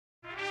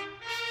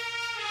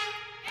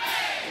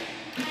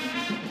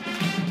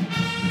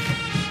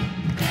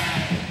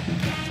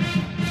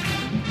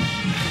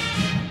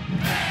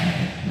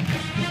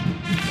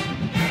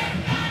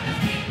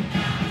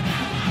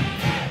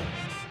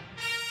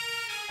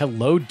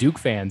Hello, Duke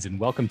fans, and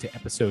welcome to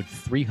episode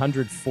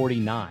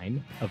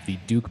 349 of the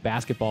Duke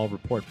Basketball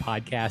Report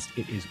podcast.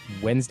 It is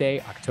Wednesday,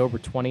 October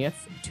 20th,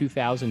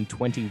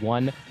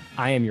 2021.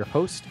 I am your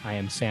host. I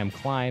am Sam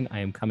Klein. I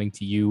am coming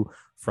to you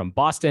from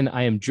Boston.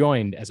 I am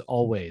joined, as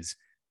always,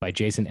 by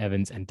Jason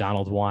Evans and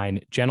Donald Wine.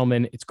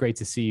 Gentlemen, it's great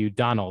to see you.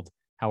 Donald,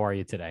 how are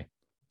you today?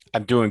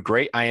 I'm doing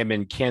great. I am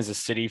in Kansas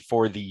City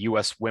for the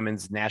U.S.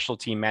 women's national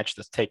team match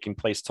that's taking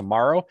place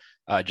tomorrow.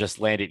 Just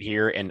landed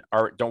here, and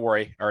don't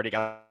worry, I already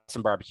got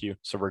some barbecue,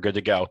 so we're good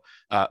to go.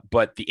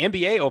 But the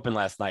NBA opened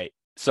last night,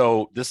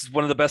 so this is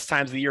one of the best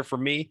times of the year for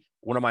me.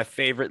 One of my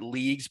favorite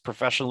leagues,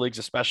 professional leagues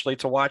especially,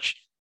 to watch.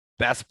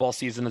 Basketball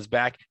season is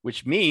back,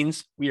 which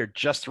means we are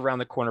just around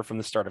the corner from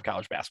the start of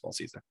college basketball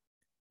season.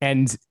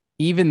 And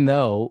even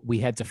though we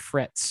had to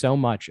fret so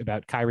much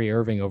about Kyrie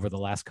Irving over the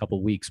last couple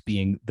of weeks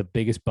being the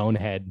biggest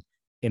bonehead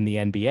in the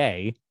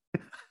NBA,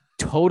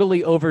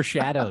 totally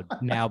overshadowed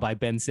now by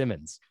Ben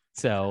Simmons.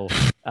 So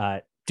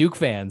Duke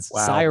fans,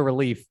 sigh of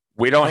relief.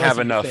 We don't have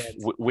enough.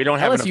 We don't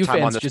have enough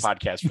time on this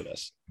podcast for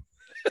this.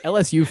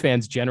 LSU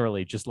fans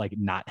generally just like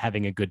not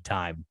having a good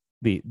time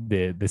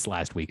this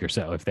last week or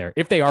so.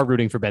 If they are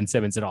rooting for Ben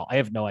Simmons at all, I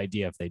have no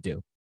idea if they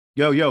do.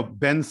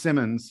 Ben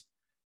Simmons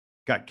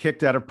got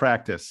kicked out of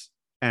practice.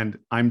 And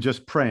I'm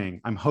just praying,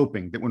 I'm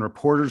hoping that when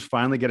reporters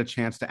finally get a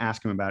chance to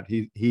ask him about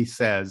it, he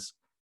says,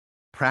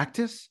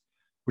 practice?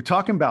 We're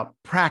talking about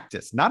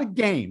practice, not a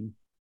game.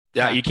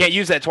 Yeah, you can't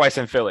use that twice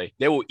in Philly.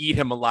 They will eat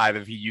him alive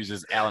if he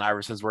uses Allen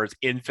Iverson's words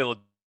in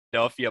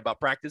Philadelphia about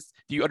practice.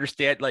 Do you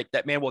understand? Like,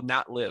 that man will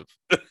not live.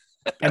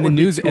 And the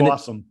news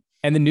awesome.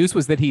 And the news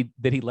was that he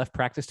left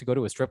practice to go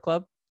to a strip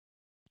club.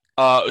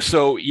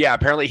 So yeah,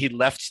 apparently he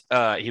left.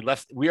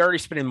 We already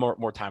spending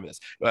more time with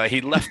this. He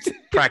left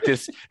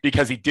practice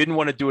because he didn't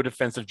want to do a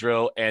defensive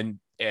drill, and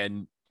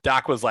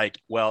Doc was like,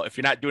 "Well, if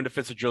you're not doing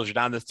defensive drills, you're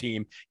not on this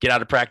team. Get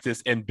out of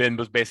practice." And Ben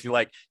was basically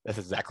like, "That's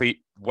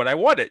exactly what I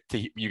wanted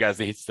you guys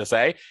to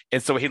say."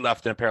 And so he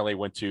left and apparently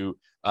went to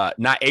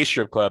not a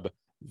strip club,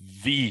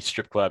 the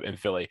strip club in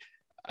Philly.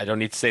 I don't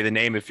need to say the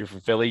name. If you're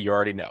from Philly, you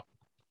already know.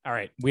 All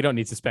right, we don't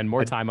need to spend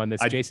more time on this.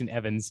 Jason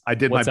Evans, I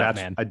did my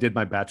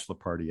bachelor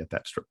party at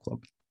that strip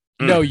club.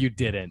 No, you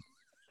didn't.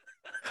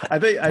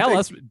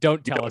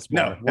 Don't tell us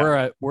more.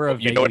 No. We're a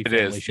you know what it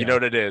is. Show. You know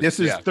what it is. This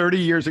is 30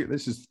 years.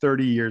 This is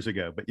 30 years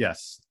ago. But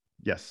yes,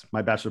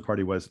 my bachelor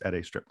party was at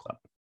a strip club.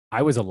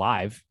 I was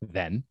alive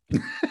then.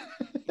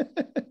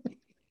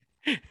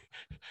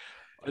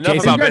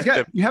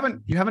 Jason, you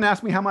haven't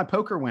asked me how my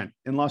poker went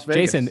in Las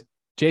Vegas.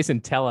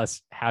 Jason, tell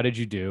us, how did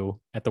you do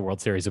at the World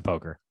Series of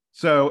Poker?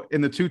 So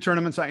in the two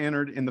tournaments I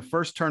entered, in the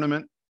first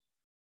tournament,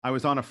 I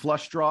was on a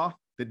flush draw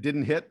that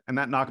didn't hit, and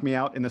that knocked me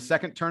out. In the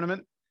second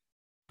tournament,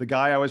 the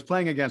guy I was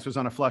playing against was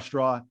on a flush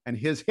draw, and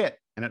his hit,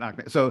 and it knocked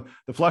me. So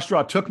the flush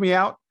draw took me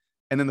out,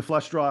 and then the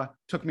flush draw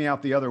took me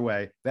out the other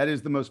way. That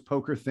is the most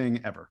poker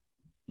thing ever.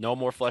 No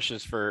more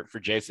flushes for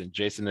Jason.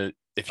 Jason,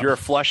 if you're a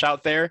flush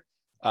out there,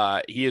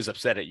 he is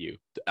upset at you.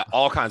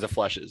 All kinds of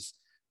flushes,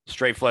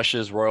 straight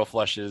flushes, royal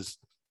flushes,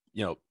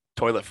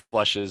 toilet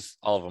flushes,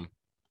 all of them.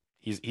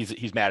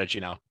 He's mad at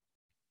you now.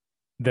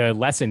 The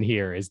lesson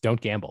here is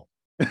don't gamble.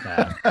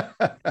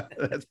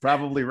 That's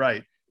probably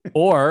right.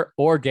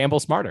 or gamble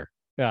smarter.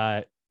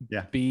 Yeah.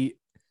 Be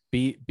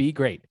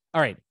great.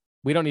 All right.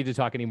 We don't need to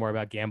talk anymore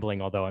about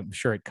gambling, although I'm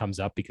sure it comes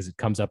up because it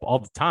comes up all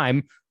the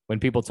time when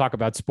people talk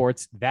about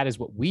sports. That is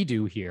what we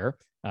do here.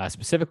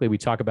 Specifically, we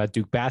talk about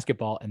Duke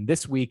basketball, and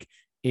this week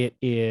it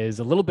is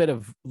a little bit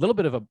of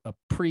a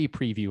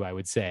preview, I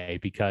would say,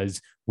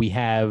 because we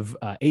have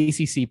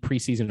ACC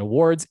preseason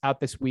awards out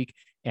this week,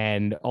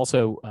 and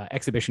also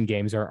exhibition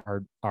games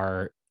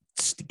are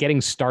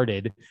getting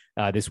started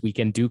this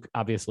weekend. Duke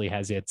obviously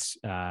has its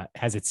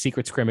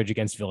secret scrimmage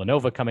against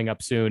Villanova coming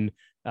up soon,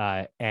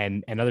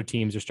 and other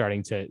teams are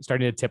starting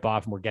to tip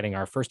off, and we're getting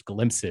our first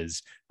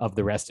glimpses of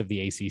the rest of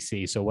the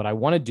ACC. So what I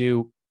want to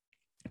do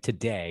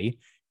today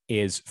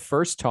is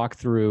first talk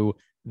through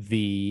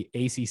the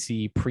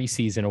ACC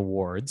preseason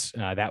awards.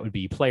 That would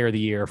be Player of the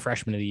Year,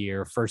 Freshman of the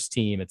Year, First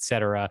Team,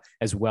 etc.,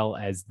 as well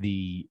as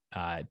the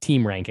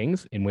team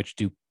rankings in which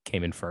Duke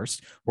came in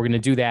first. We're going to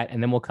do that,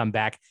 and then we'll come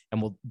back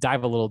and we'll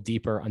dive a little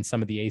deeper on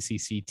some of the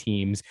ACC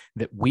teams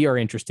that we are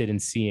interested in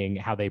seeing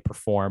how they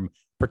perform,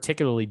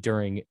 particularly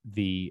during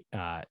the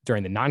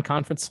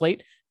non-conference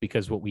slate.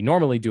 Because what we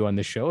normally do on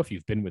this show, if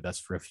you've been with us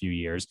for a few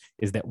years,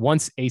 is that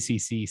once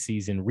ACC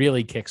season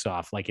really kicks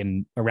off, like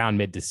in around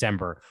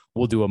mid-December,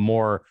 we'll do a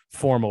more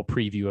formal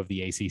preview of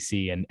the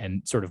ACC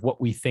and sort of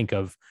what we think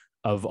of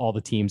all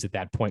the teams at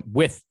that point,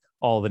 with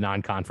all the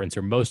non-conference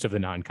or most of the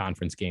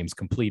non-conference games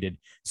completed,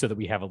 so that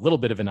we have a little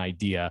bit of an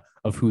idea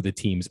of who the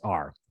teams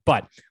are.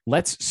 But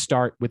let's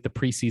start with the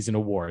preseason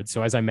awards.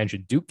 So as I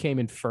mentioned, Duke came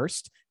in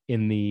first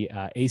in the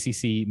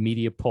ACC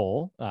media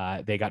poll.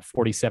 They got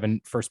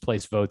 47 first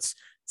place votes.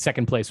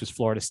 Second place was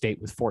Florida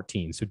State with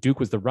 14. So Duke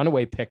was the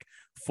runaway pick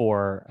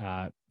for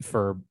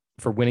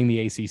winning the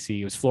ACC.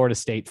 It was Florida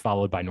State,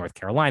 followed by North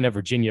Carolina,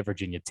 Virginia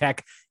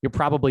Tech. You're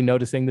probably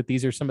noticing that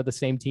these are some of the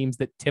same teams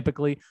that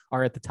typically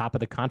are at the top of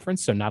the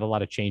conference, so not a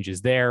lot of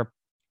changes there.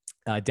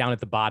 Down at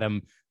the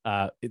bottom,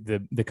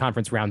 the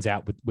conference rounds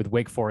out with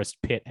Wake Forest,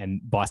 Pitt,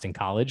 and Boston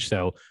College.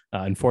 So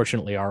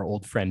unfortunately, our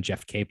old friend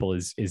Jeff Capel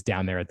is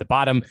down there at the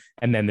bottom.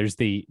 And then there's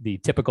the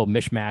typical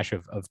mishmash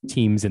of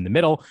teams in the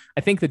middle.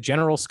 I think the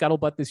general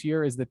scuttlebutt this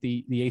year is that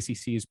the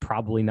ACC is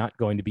probably not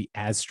going to be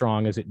as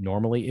strong as it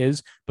normally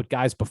is. But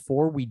guys,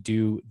 before we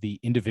do the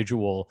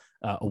individual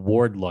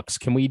award looks,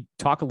 can we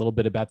talk a little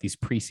bit about these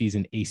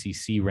preseason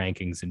ACC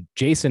rankings? And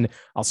Jason,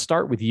 I'll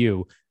start with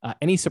you.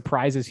 Any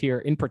surprises here?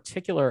 In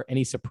particular,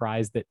 any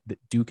surprise that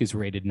Duke is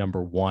rated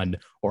number one,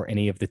 or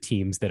any of the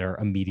teams that are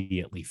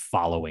immediately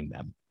following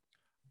them?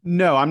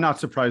 No, I'm not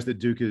surprised that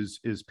Duke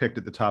is picked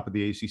at the top of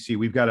the ACC.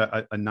 We've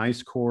got a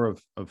nice core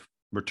of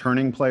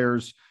returning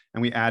players,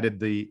 and we added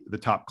the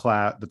top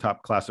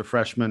class of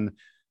freshmen.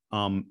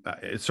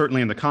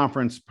 Certainly in the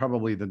conference,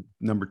 probably the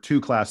number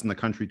 2 class in the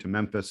country to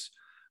Memphis,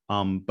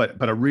 but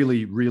a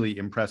really, really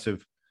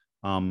impressive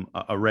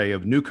array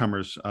of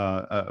newcomers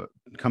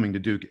coming to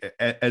Duke,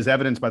 as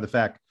evidenced by the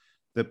fact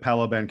that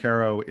Paolo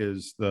Banchero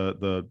is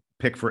the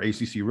pick for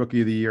ACC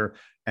Rookie of the Year,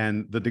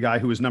 and the guy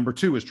who is number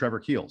 2 is Trevor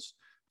Keels.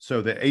 So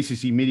the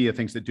ACC media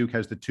thinks that Duke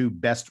has the 2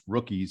 best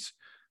rookies,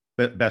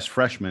 best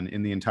freshmen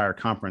in the entire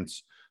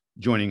conference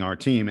joining our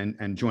team,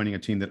 and joining a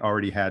team that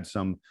already had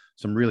some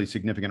really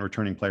significant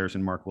returning players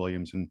in Mark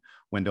Williams and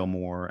Wendell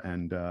Moore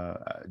and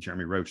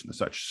Jeremy Roach and the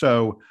such.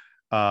 So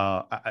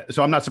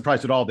I'm not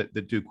surprised at all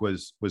that Duke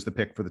was the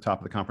pick for the top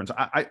of the conference.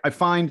 I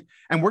find,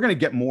 and we're going to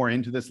get more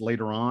into this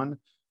later on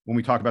when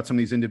we talk about some of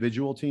these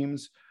individual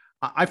teams,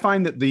 I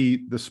find that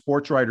the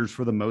sports writers,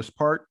 for the most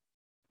part,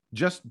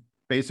 just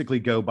basically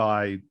go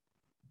by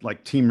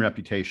like team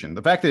reputation.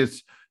 The fact that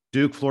it's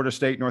Duke, Florida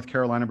State, North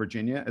Carolina,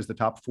 Virginia as the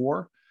top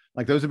 4,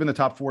 like those have been the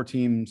top 4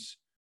 teams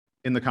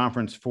in the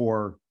conference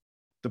for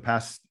the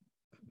past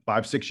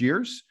 5-6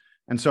 years.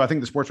 And so I think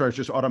the sports writers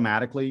just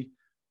automatically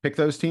pick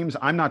those teams.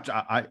 I'm not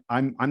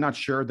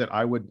sure that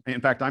I would.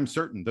 In fact, I'm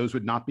certain those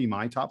would not be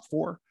my top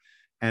 4.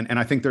 And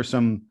I think there's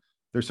some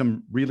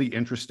really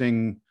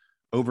interesting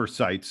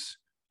oversights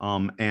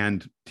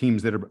and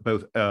teams that are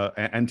both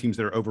and teams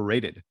that are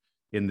overrated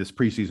in this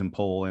preseason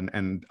poll.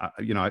 And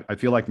I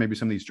feel like maybe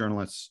some of these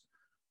journalists,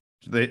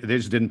 they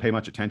just didn't pay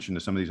much attention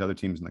to some of these other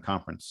teams in the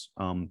conference.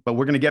 But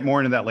we're going to get more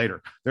into that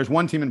later. There's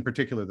one team in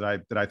particular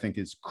that I think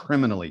is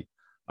criminally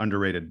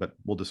underrated, but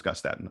we'll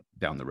discuss that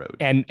down the road.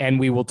 And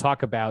we will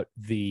talk about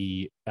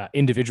the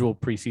individual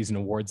preseason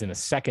awards in a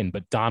second.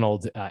 But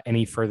Donald,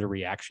 any further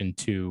reaction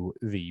to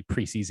the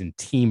preseason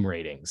team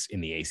ratings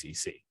in the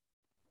ACC?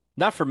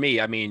 Not for me.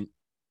 I mean,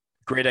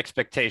 Great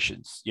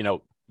Expectations.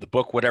 The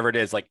book, whatever it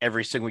is, like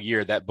every single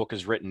year that book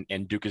is written,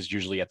 and Duke is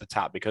usually at the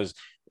top because,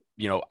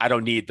 I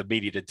don't need the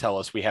media to tell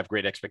us we have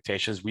great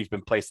expectations. We've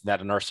been placing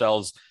that in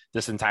ourselves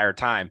this entire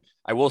time.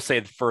 I will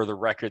say for the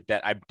record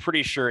that I'm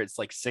pretty sure it's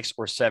like 6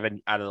 or 7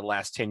 out of the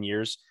last 10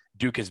 years,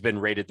 Duke has been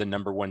rated the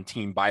number 1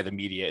 team by the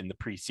media in the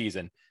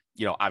preseason.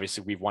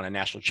 Obviously we've won a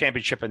national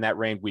championship in that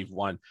reign. We've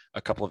won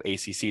a couple of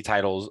ACC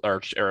titles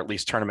or at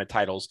least tournament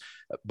titles,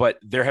 but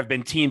there have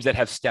been teams that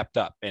have stepped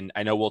up. And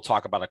I know we'll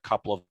talk about a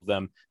couple of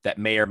them that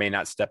may or may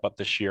not step up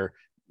this year,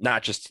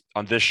 not just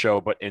on this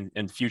show, but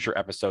in future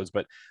episodes.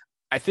 But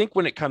I think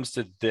when it comes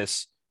to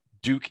this,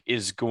 Duke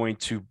is going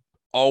to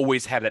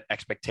always have that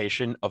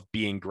expectation of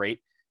being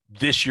great.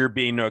 This year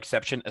being no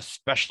exception,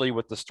 especially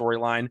with the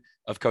storyline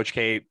of Coach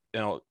K,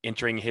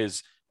 entering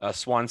his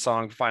swan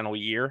song final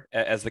year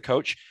as the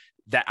coach.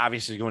 That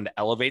obviously is going to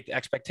elevate the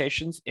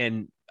expectations.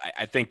 And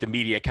I think the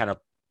media kind of,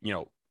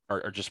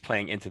 are just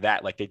playing into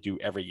that like they do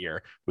every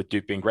year with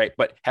Duke being great.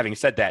 But having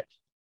said that,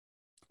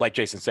 like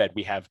Jason said,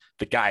 we have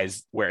the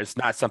guys where it's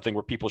not something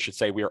where people should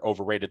say we are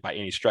overrated by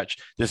any stretch.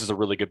 This is a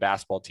really good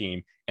basketball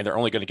team, and they're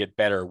only going to get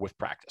better with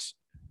practice.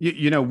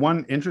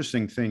 One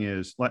interesting thing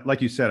is,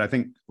 like you said,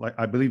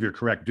 I believe you're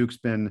correct. Duke's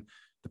been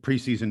the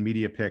preseason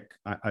media pick.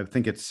 I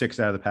think it's 6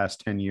 out of the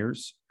past 10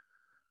 years.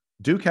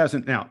 Duke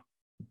hasn't. Now,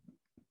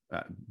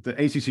 the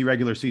ACC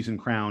regular season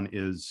crown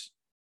is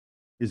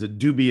a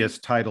dubious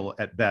title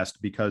at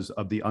best because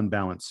of the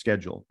unbalanced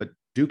schedule. But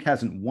Duke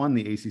hasn't won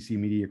the ACC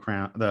media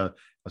crown, the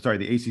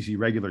ACC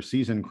regular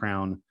season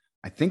crown.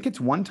 I think it's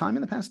one time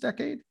in the past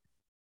decade.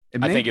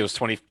 I think it was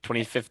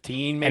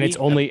 2015, maybe. And it's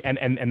only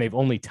and they've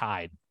only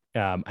tied.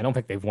 I don't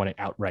think they've won it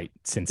outright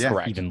since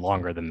even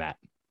longer than that.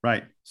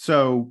 Right.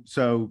 So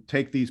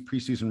take these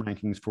preseason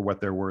rankings for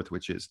what they're worth,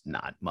 which is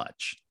not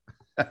much.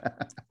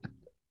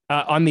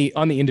 On the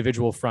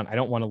individual front, I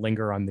don't want to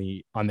linger on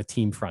the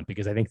team front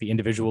because I think the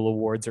individual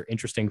awards are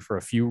interesting for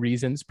a few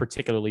reasons,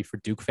 particularly for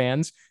Duke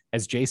fans.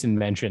 As Jason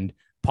mentioned,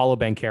 Paolo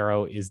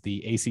Banchero is the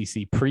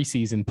ACC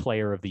preseason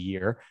player of the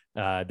year.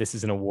 This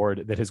is an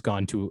award that has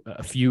gone to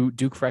a few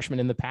Duke freshmen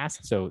in the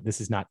past, so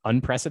this is not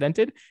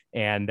unprecedented.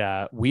 And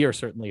we are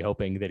certainly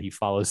hoping that he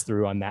follows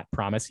through on that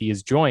promise. He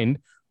is joined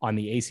on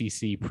the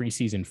ACC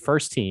preseason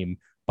first team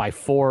by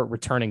 4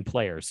 returning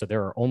players. So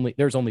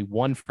there's only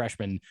one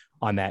freshman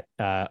on that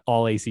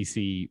all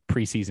ACC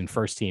preseason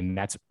first team.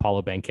 That's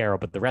Paolo Banchero.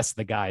 But the rest of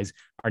the guys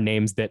are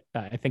names that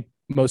I think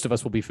most of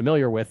us will be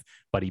familiar with: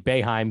 Buddy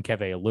Boeheim,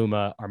 Keve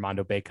Aluma,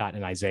 Armando Bacot,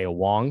 and Isaiah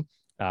Wong.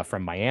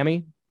 from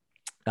Miami.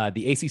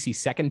 The ACC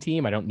second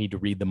team, I don't need to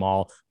read them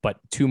all, but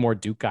two more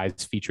Duke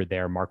guys featured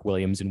there, Mark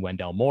Williams and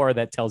Wendell Moore.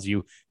 That tells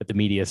you that the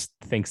media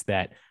thinks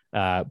that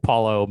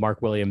Paulo,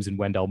 Mark Williams, and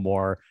Wendell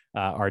Moore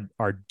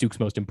are Duke's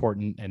most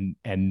important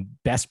and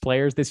best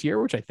players this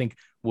year, which I think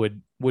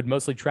would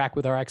mostly track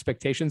with our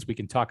expectations. We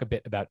can talk a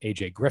bit about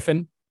AJ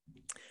Griffin.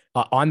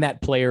 On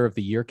that player of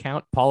the year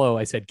count, Paulo,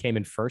 I said, came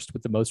in first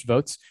with the most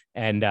votes,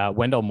 and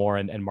Wendell Moore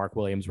and Mark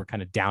Williams were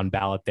kind of down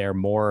ballot there.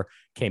 Moore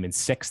came in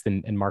sixth,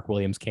 and Mark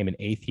Williams came in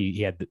eighth.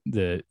 He had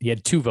he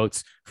had 2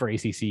 votes for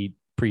ACC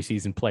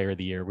preseason player of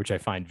the year, which I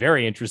find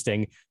very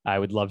interesting. I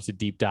would love to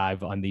deep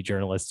dive on the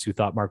journalists who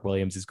thought Mark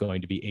Williams is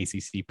going to be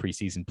ACC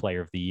preseason player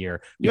of the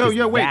year.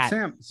 Wait,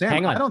 Sam,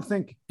 hang on, I don't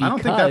think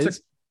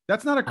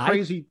that's not a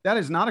crazy. That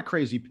is not a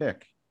crazy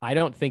pick. I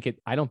don't think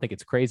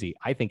it's crazy.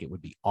 I think it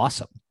would be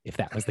awesome if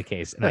that was the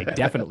case. And I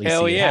definitely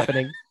see it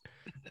happening.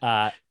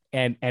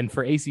 And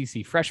for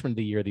ACC freshman of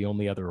the year, the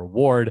only other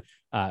award,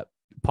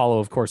 Paulo,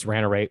 of course,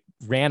 ran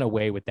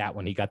away with that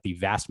one. He got the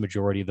vast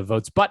majority of the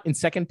votes, but in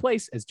second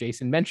place, as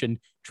Jason mentioned,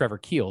 Trevor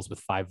Keels with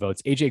 5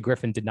 votes. AJ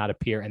Griffin did not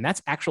appear. And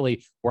that's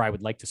actually where I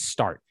would like to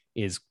start,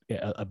 is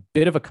a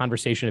bit of a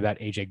conversation about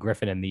AJ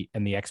Griffin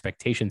and the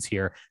expectations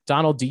here.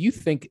 Donald, do you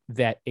think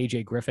that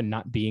AJ Griffin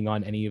not being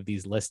on any of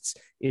these lists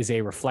is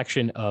a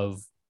reflection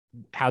of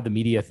how the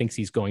media thinks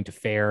he's going to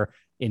fare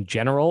in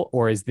general,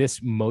 or is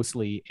this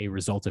mostly a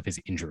result of his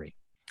injury?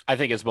 I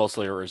think it's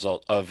mostly a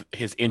result of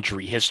his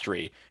injury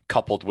history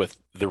coupled with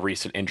the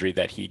recent injury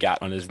that he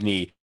got on his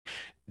knee.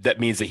 That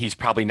means that he's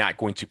probably not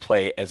going to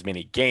play as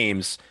many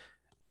games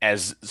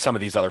as some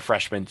of these other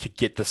freshmen to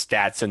get the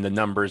stats and the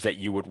numbers that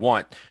you would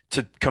want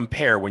to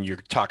compare when you're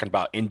talking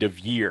about end of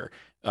year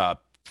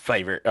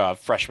favorite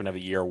freshman of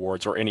the year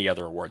awards or any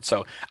other award.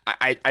 So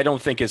I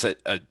don't think it's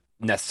a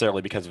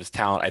necessarily because of his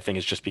talent. I think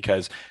it's just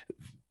because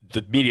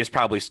the media is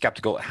probably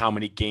skeptical at how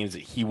many games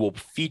that he will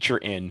feature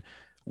in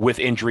with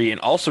injury,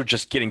 and also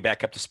just getting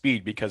back up to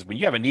speed, because when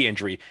you have a knee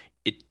injury,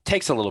 it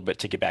takes a little bit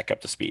to get back up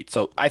to speed.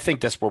 So I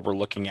think that's what we're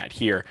looking at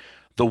here.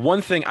 The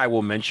one thing I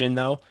will mention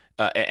though,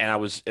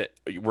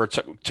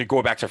 to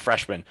go back to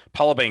freshman,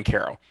 Paolo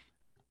Banchero.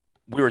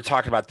 We were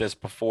talking about this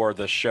before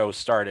the show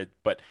started,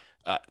 but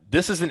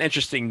this is an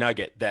interesting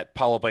nugget that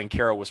Paolo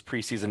Banchero was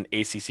preseason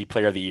ACC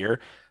player of the year,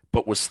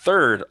 but was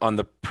third on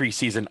the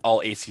preseason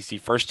all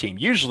ACC first team.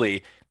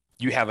 Usually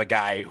you have a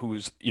guy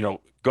who's,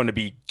 going to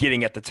be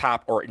getting at the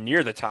top or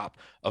near the top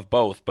of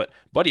both, but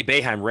Buddy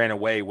Boeheim ran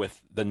away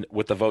with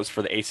the votes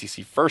for the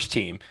ACC first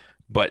team,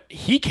 but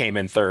he came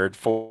in third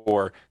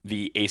for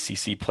the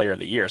ACC player of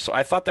the year. So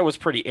I thought that was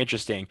pretty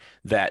interesting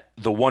that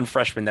the one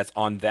freshman that's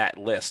on that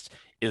list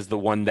is the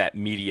one that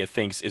media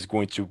thinks is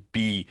going to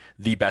be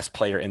the best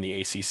player in the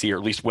ACC, or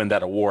at least win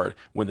that award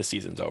when the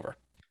season's over.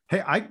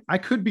 Hey, I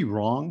could be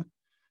wrong.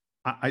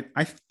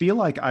 I feel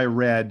like I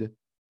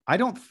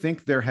don't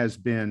think there has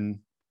been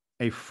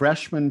a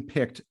freshman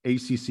picked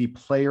ACC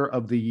player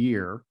of the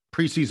year,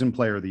 preseason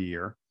player of the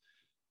year,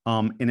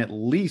 in at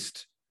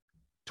least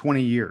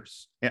 20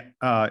 years.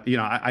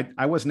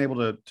 I wasn't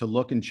able to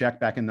look and check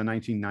back in the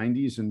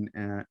 1990s and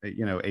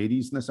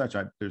 80s and such.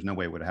 There's no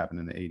way it would have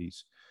happened in the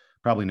 80s.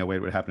 Probably no way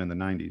it would happen in the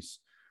 90s.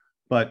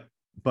 But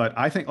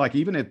I think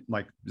even at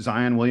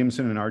Zion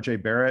Williamson and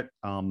RJ Barrett,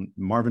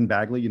 Marvin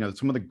Bagley,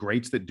 some of the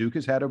greats that Duke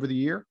has had over the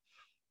year,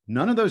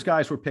 none of those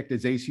guys were picked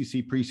as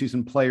ACC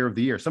preseason player of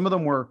the year. Some of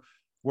them were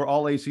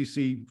all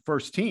ACC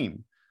first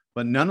team,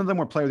 but none of them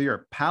were player of the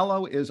year.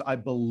 Paolo is, I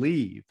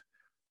believe,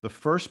 the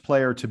first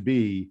player to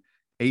be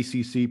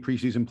ACC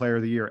preseason player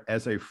of the year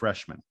as a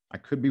freshman. I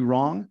could be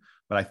wrong,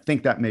 but I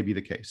think that may be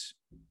the case.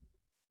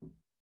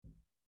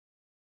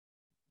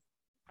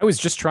 I was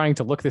just trying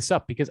to look this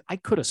up because I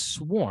could have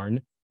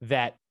sworn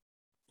that,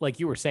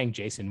 like you were saying,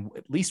 Jason,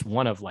 at least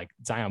one of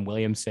Zion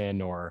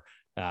Williamson or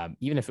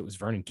even if it was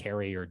Vernon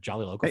Carey or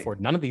Jolly Okafor,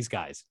 none of these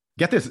guys.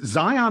 Get this,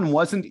 Zion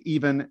wasn't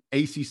even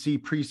ACC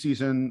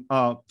preseason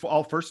for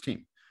all first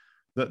team.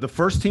 The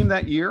first team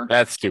that year.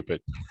 That's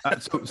stupid.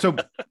 So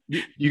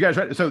you guys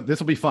ready? So this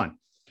will be fun.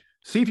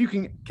 See if you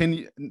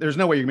can. There's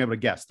no way you're gonna be able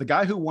to guess. The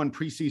guy who won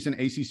preseason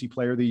ACC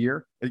player of the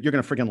year, you're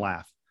gonna freaking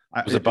laugh.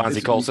 Was it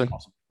Bonzie Colson?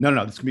 Awesome.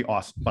 No, this can be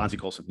awesome. Bonzie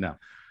Colson. No,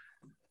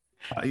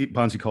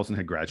 Bonzie Colson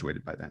had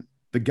graduated by then.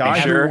 The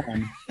guy who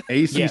won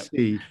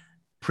ACC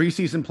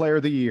preseason player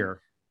of the year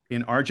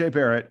in RJ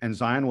Barrett and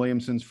Zion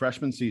Williamson's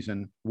freshman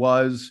season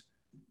was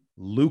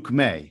Luke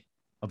May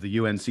of the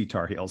UNC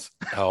Tar Heels.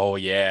 Oh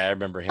yeah, I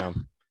remember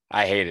him.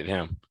 I hated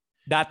him.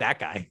 Not that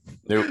guy.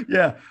 Nope.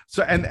 Yeah.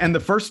 So and the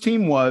first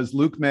team was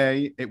Luke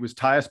May. It was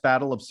Tyus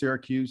Battle of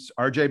Syracuse,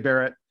 RJ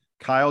Barrett,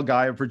 Kyle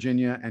Guy of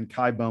Virginia, and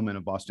Kai Bowman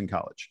of Boston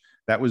College.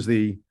 That was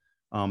the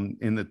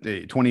in the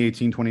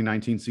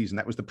 2018-2019 season.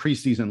 That was the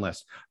preseason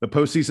list. The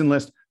postseason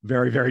list,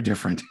 very, very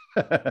different.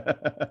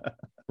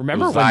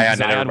 Remember when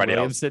Zion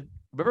Williamson?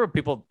 Remember when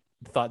people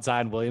thought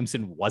Zion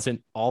Williamson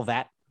wasn't all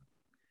that?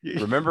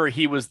 Remember,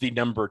 he was the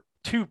number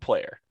 2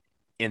 player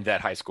in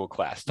that high school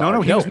class.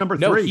 No, he was number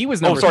 3. No, he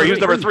was number 3. He was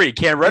number 3.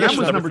 Cam Reddish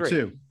was number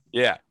 2.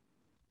 Yeah.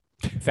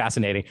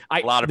 Fascinating. A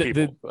lot of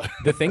people.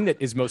 The thing that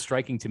is most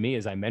striking to me,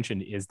 as I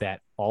mentioned, is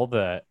that all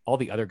the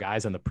other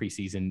guys on the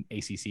preseason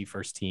ACC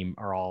first team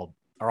are all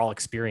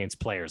experienced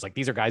players. Like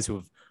these are guys who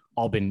have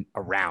all been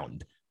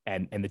around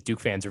and the Duke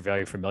fans are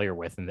very familiar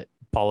with, and that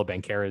Paulo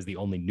Banchero is the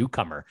only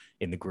newcomer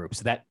in the group.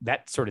 So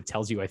that sort of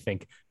tells you, I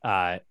think,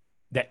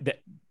 that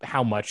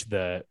how much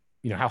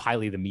how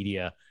highly the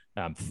media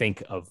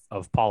think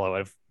of Paulo.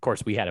 And of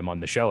course, we had him on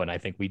the show, and I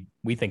think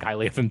we think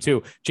highly of him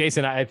too.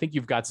 Jason, I think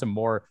you've got some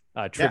more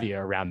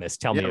trivia around this.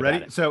 Tell me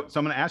about it. So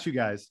I'm going to ask you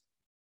guys: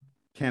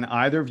 can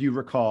either of you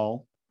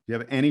recall? Do you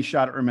have any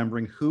shot at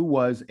remembering who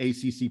was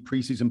ACC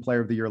preseason player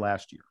of the year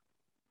last year?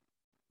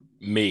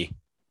 Me.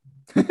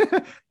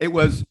 It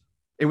was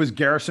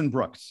Garrison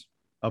Brooks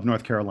of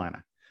North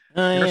Carolina.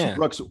 Garrison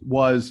Brooks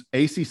was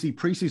ACC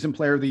preseason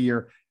player of the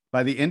year.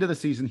 By the end of the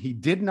season, he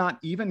did not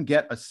even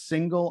get a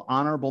single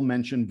honorable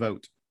mention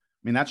vote.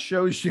 I mean, that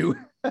shows you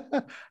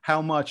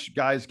how much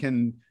guys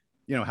can,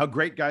 how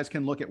great guys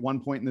can look at one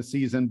point in the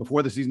season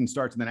before the season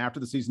starts. And then after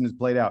the season is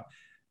played out,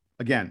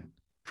 again,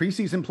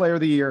 preseason player of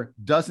the year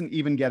doesn't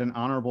even get an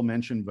honorable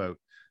mention vote.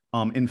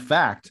 In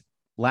fact,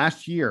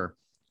 last year,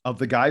 of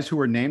the guys who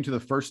were named to the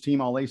first team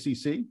All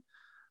ACC,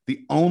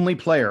 the only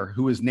player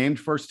who was named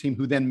first team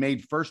who then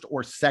made first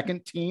or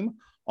second team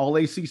All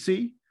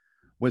ACC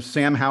was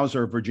Sam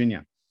Hauser of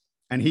Virginia.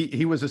 And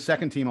he was a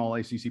second team All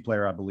ACC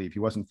player, I believe. He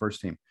wasn't first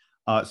team.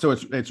 So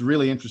it's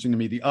really interesting to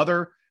me. The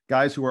other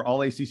guys who were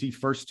All ACC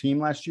first team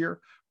last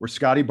year were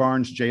Scotty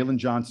Barnes, Jalen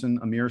Johnson,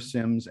 Amir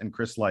Sims, and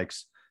Chris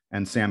Likes,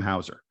 and Sam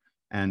Hauser.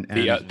 And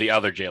the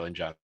other Jalen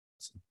Johnson,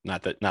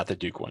 not the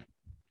Duke one.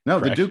 No,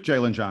 Correct. The Duke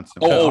Jalen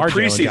Johnson.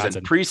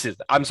 Preseason.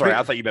 I'm sorry.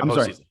 I thought you meant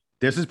postseason. Sorry.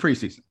 This is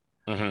preseason.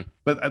 Mm-hmm.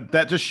 But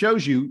that just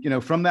shows you,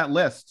 from that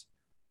list.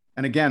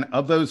 And again,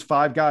 of those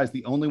five guys,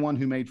 the only one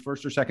who made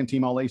first or second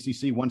team All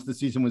ACC once the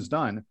season was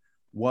done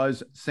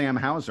was Sam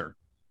Hauser.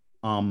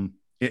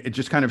 It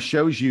just kind of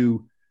shows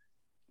you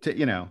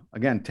to,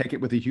 again, take it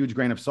with a huge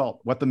grain of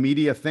salt. What the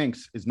media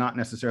thinks is not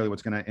necessarily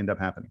what's going to end up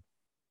happening.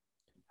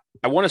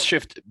 I want to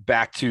shift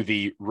back to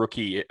the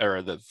rookie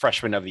or the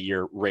freshman of the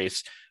year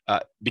race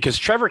because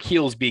Trevor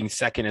Keels being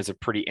second is a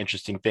pretty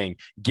interesting thing,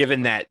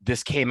 given that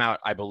this came out,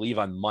 I believe,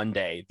 on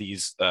Monday,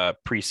 these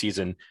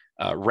preseason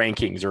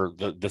rankings or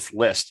this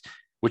list,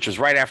 which was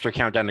right after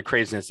Countdown to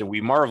Craziness. And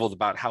we marveled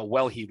about how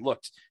well he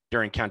looked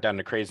during Countdown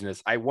to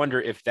Craziness. I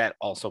wonder if that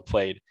also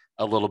played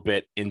a little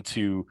bit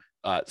into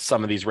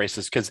some of these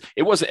races, because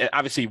it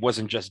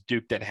wasn't just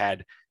Duke that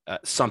had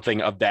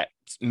something of that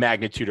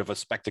magnitude of a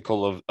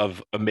spectacle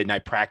of a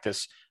midnight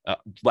practice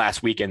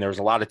last weekend. There was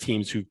a lot of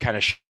teams who kind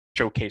of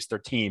showcased their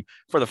team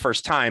for the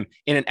first time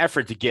in an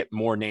effort to get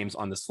more names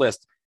on this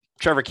list.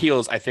 Trevor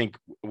Keels, I think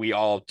we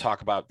all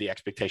talk about the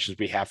expectations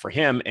we have for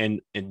him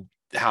and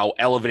how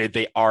elevated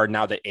they are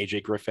now that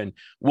AJ Griffin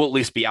will at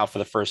least be out for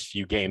the first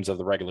few games of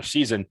the regular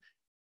season.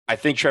 I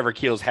think Trevor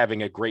Keels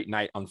having a great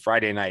night on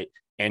Friday night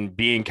and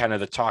being kind of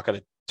the talk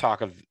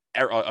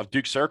of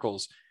Duke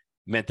circles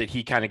meant that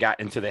he kind of got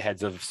into the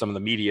heads of some of the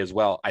media as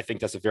well. I think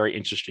that's a very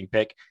interesting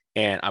pick.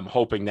 And I'm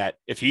hoping that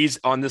if he's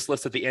on this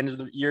list at the end of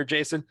the year,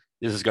 Jason,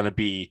 this is going to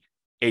be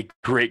a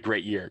great,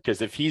 great year.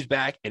 Because if he's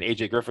back and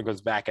AJ Griffin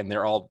goes back and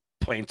they're all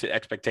playing to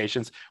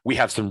expectations, we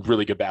have some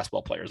really good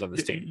basketball players on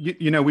this team.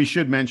 We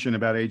should mention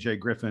about AJ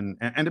Griffin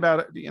and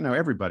about,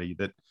 everybody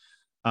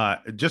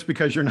that just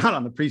because you're not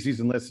on the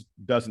preseason list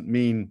doesn't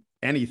mean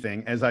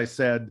anything. As I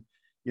said,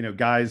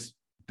 guys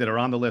that are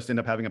on the list end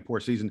up having a poor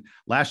season.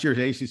 Last year's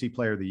ACC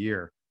Player of the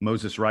Year,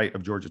 Moses Wright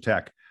of Georgia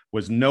Tech,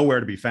 was nowhere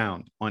to be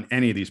found on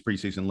any of these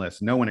preseason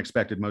lists. No one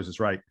expected Moses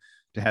Wright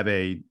to have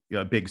a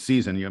big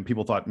season.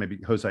 People thought maybe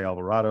Jose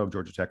Alvarado of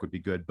Georgia Tech would be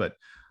good, but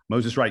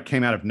Moses Wright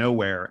came out of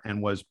nowhere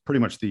and was pretty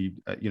much the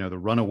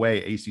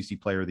runaway ACC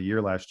Player of the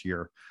Year last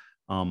year.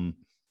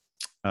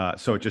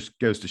 So it just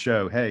goes to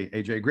show, hey,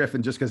 AJ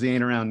Griffin, just because he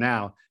ain't around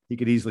now, he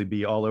could easily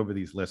be all over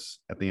these lists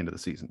at the end of the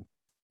season.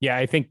 Yeah,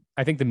 I think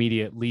the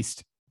media, at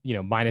least,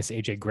 minus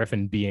AJ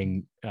Griffin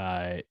being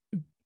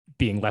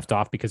left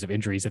off because of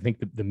injuries, I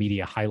think the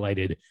media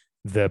highlighted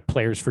the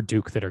players for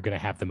Duke that are going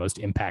to have the most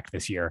impact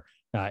this year.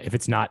 If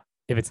it's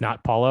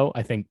not Paulo,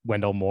 I think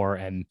Wendell Moore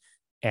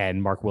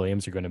and Mark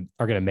Williams are going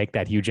to make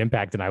that huge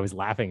impact. And I was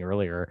laughing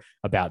earlier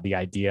about the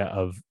idea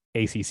of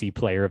ACC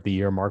Player of the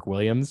Year Mark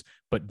Williams,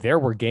 but there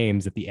were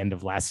games at the end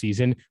of last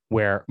season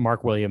where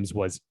Mark Williams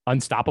was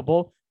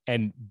unstoppable.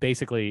 And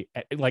basically,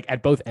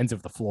 at both ends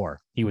of the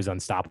floor, he was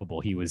unstoppable.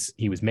 He was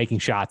making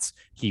shots.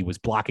 He was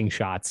blocking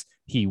shots.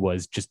 He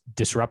was just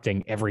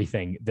disrupting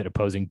everything that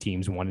opposing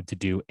teams wanted to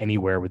do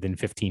anywhere within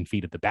 15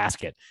 feet of the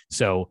basket.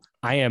 So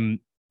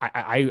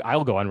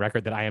I'll go on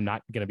record that I am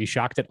not going to be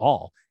shocked at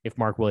all if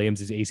Mark Williams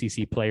is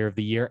ACC Player of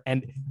the Year.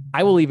 And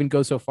I will even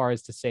go so far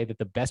as to say that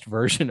the best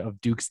version of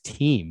Duke's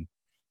team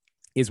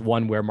is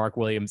one where Mark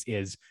Williams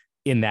is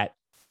in that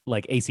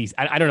ACC.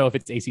 I don't know if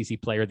it's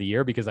ACC Player of the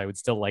Year, because I would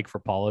still like for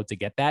Paulo to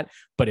get that.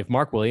 But if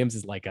Mark Williams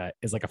is like a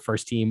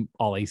first team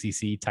All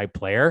ACC type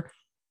player,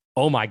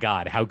 oh my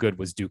God, how good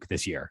was Duke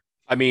this year?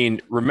 I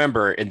mean,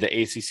 remember in the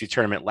ACC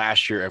tournament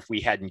last year, if we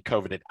hadn't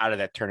COVIDed out of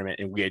that tournament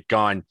and we had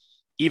gone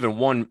even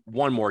one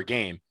more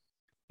game,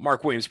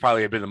 Mark Williams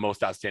probably have been the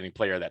most outstanding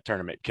player of that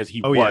tournament because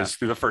he was yeah.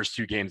 through the first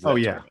 2 games of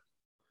that tournament.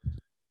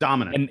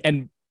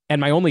 Dominant. And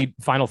my only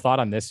final thought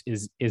on this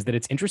is that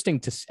it's interesting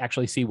to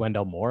actually see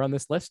Wendell Moore on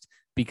this list,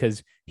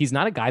 because he's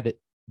not a guy that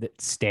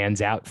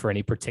stands out for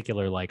any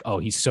particular, like, oh,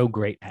 he's so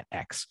great at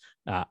X.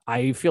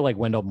 I feel like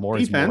Wendell Moore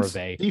is more of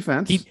a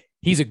defense.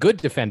 He's a good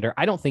defender.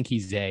 I don't think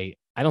he's a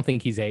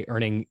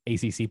earning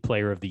ACC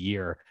Player of the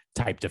Year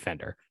type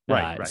defender.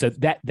 Right. So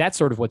that's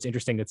sort of what's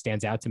interesting that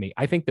stands out to me.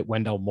 I think that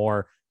Wendell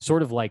Moore,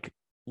 sort of like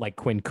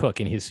Quinn Cook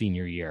in his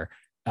senior year,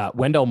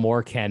 Wendell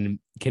Moore can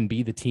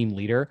be the team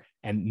leader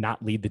and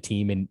not lead the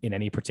team in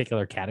any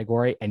particular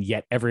category, and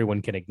yet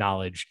everyone can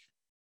acknowledge,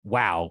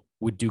 wow,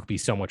 would Duke be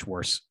so much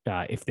worse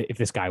if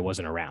this guy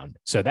wasn't around?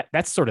 So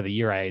that's sort of the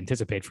year I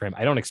anticipate for him.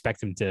 I don't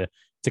expect him to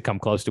come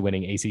close to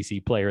winning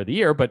ACC Player of the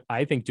Year, but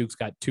I think Duke's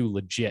got 2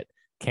 legit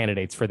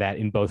candidates for that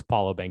in both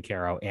Paolo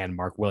Banchero and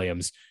Mark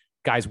Williams.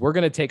 Guys, we're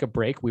going to take a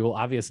break. We will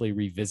obviously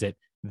revisit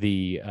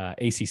the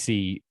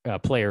ACC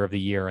Player of the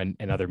Year and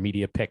other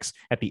media picks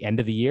at the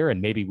end of the year,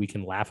 and maybe we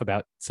can laugh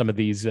about some of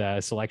these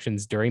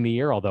selections during the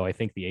year, although I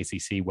think the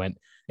ACC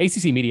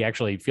media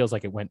actually feels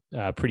like it went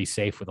pretty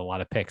safe with a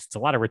lot of picks. It's a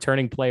lot of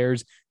returning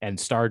players and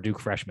star Duke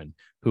freshmen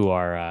who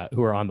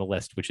are on the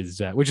list, which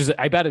is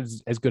I bet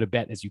is as good a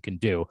bet as you can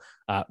do.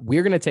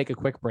 We're going to take a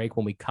quick break.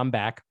 When we come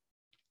back,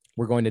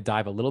 we're going to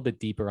dive a little bit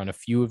deeper on a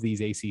few of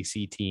these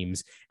ACC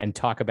teams and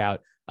talk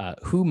about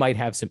who might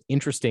have some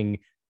interesting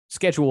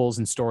schedules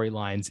and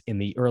storylines in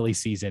the early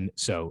season.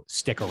 So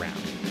stick around.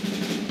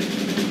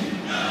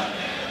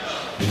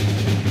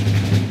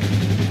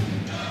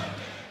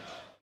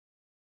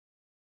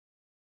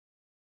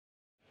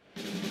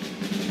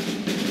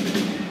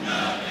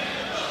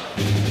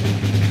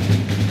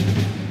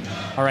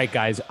 All right,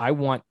 guys, I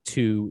want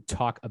to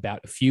talk about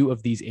a few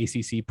of these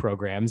ACC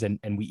programs, and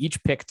we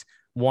each picked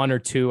 1 or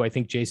 2. I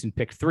think Jason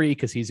picked 3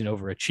 because he's an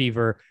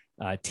overachiever.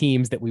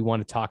 Teams that we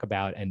want to talk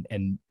about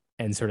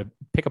and sort of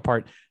pick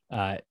apart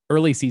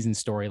early season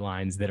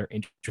storylines that are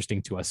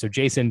interesting to us. So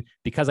Jason,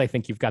 because I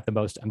think you've got the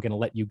most, I'm going to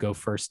let you go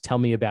first. Tell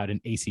me about an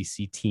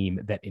ACC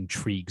team that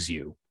intrigues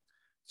you.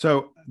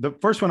 So the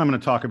first one I'm going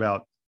to talk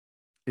about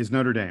is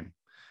Notre Dame.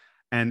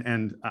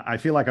 And I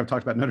feel like I've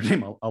talked about Notre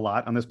Dame a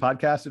lot on this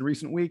podcast in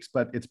recent weeks,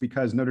 but it's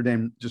because Notre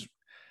Dame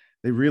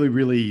I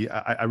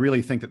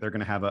really think that they're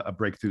going to have a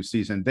breakthrough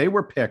season. They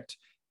were picked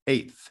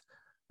 8th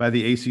by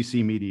the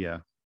ACC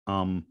media.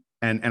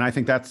 And I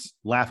think that's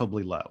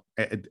laughably low.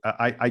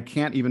 I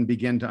can't even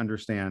begin to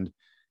understand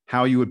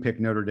how you would pick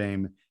Notre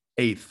Dame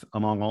 8th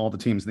among all the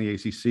teams in the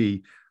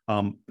ACC.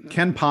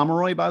 Ken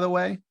Pomeroy, by the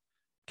way,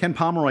 Ken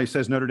Pomeroy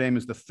says Notre Dame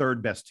is the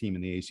 3rd best team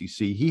in the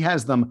ACC. He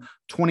has them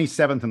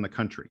 27th in the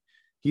country.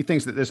 He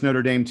thinks that this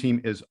Notre Dame team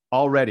is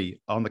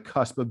already on the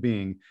cusp of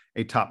being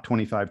a top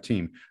 25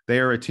 team. They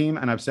are a team,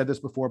 and I've said this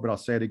before, but I'll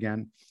say it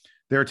again.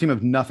 They're a team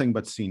of nothing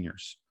but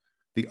seniors.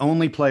 The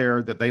only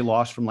player that they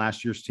lost from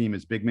last year's team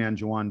is big man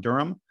Juwan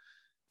Durham.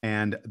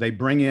 And they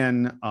bring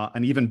in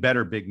an even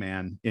better big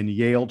man in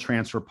Yale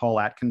transfer Paul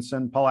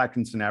Atkinson. Paul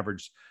Atkinson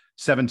averaged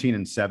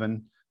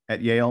 17-7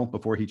 at Yale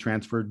before he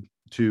transferred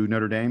to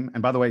Notre Dame.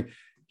 And by the way,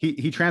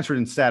 he transferred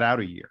and sat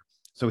out a year.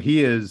 So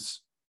he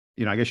is,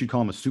 I guess you'd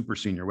call him a super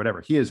senior,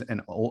 whatever. He is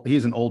an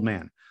old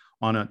man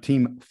on a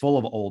team full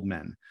of old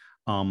men.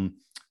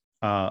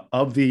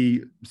 Of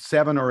the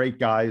 7 or 8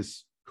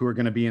 guys who are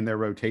going to be in their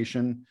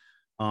rotation,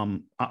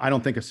 I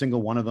don't think a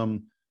single one of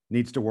them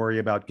needs to worry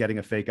about getting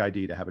a fake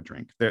ID to have a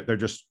drink.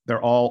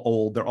 They're all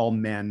old. They're all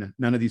men.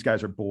 None of these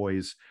guys are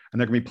boys, and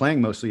they're going to be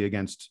playing mostly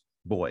against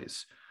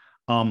boys.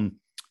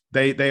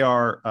 They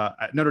are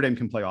Notre Dame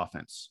can play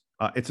offense.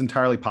 It's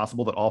entirely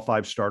possible that all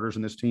 5 starters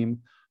in this team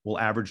will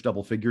average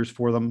double figures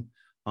for them.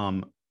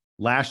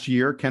 Last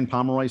year, Ken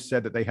Pomeroy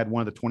said that they had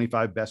one of the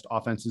 25 best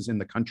offenses in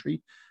the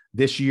country.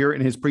 This year,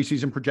 in his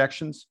preseason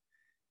projections,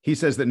 he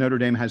says that Notre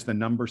Dame has the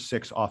number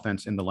 6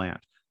 offense in the land.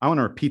 I want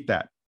to repeat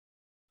that.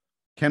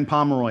 Ken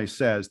Pomeroy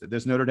says that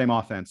this Notre Dame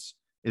offense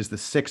is the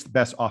 6th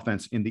best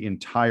offense in the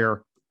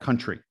entire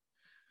country.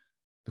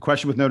 The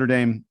question with Notre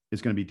Dame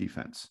is going to be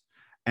defense.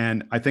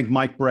 And I think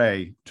Mike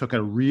Brey took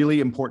a really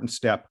important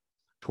step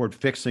toward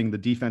fixing the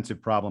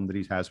defensive problem that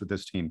he has with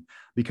this team,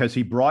 because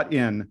he brought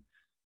in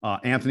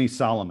Anthony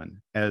Solomon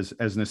as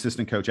an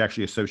assistant coach,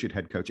 actually associate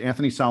head coach.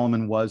 Anthony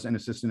Solomon was an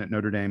assistant at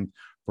Notre Dame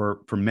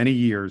for many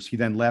years. He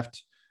then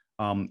left.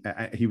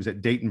 He was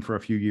at Dayton for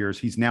a few years.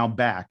 He's now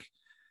back.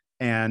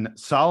 And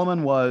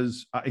Solomon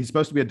he's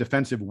supposed to be a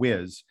defensive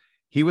whiz.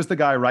 He was the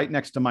guy right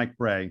next to Mike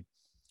Brey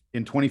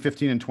in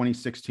 2015 and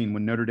 2016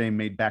 when Notre Dame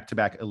made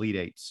back-to-back Elite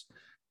Eights.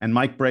 And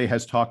Mike Brey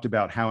has talked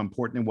about how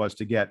important it was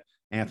to get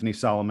Anthony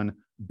Solomon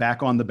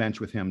back on the bench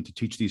with him to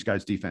teach these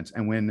guys defense.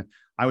 And when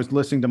I was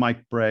listening to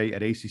Mike Brey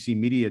at ACC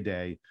Media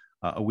Day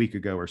a week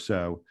ago or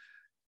so,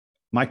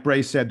 Mike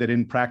Brey said that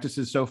in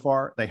practices so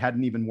far, they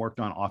hadn't even worked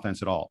on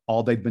offense at all.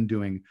 All they'd been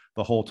doing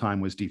the whole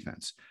time was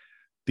defense.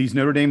 These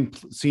Notre Dame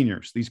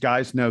seniors, these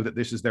guys know that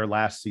this is their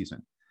last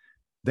season.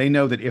 They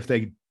know that if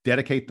they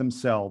dedicate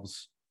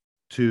themselves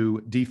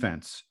to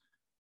defense,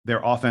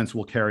 their offense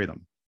will carry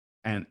them.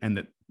 and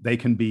that they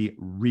can be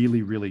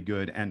really, really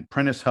good. And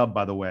Prentice Hub,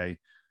 by the way,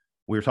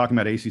 we were talking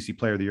about ACC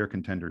Player of the Year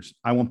contenders.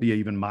 I won't be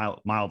even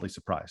mildly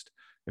surprised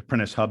if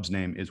Prentice Hub's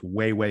name is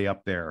way, way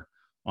up there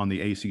on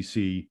the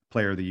ACC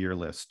Player of the Year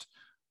list.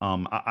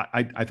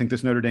 I think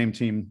this Notre Dame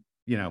team,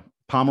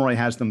 Pomeroy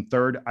has them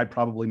third. I'd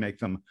probably make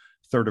them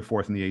third or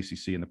fourth in the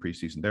ACC in the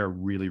preseason. They're a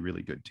really,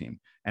 really good team,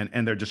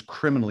 and they're just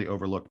criminally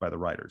overlooked by the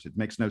writers. It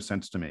makes no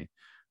sense to me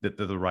that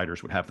the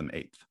writers would have them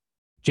eighth.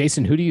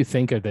 Jason, who do you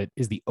think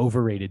is the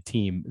overrated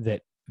team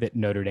that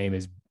Notre Dame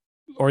is,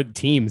 or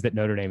teams that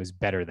Notre Dame is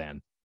better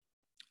than?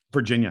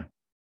 Virginia.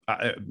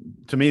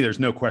 To me, there's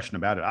no question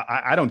about it.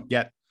 I don't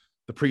get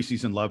the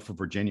preseason love for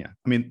Virginia.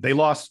 I mean, they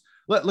lost.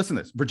 Listen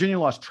to this. Virginia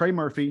lost Trey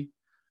Murphy,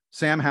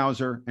 Sam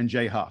Hauser, and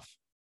Jay Huff.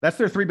 That's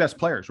their three best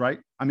players, right?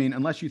 I mean,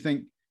 unless you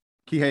think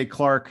Kihei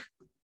Clark,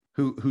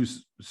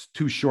 who's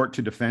too short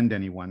to defend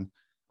anyone,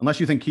 unless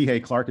you think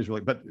Kihei Clark is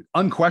really, but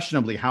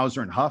unquestionably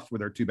Hauser and Huff were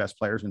their two best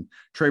players, and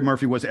Trey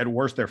Murphy was at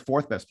worst their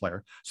fourth best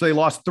player. So they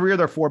lost three of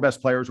their four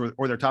best players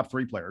or their top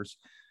three players.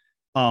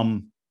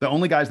 The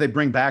only guys they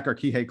bring back are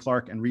Kihei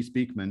Clark and Reese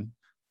Beekman,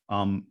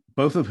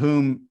 both of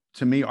whom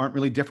to me aren't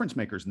really difference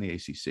makers in the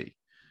ACC.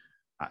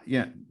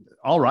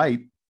 All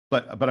right,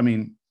 but I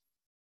mean,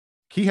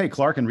 Kihei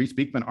Clark and Reese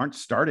Beekman aren't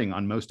starting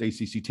on most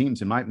ACC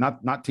teams,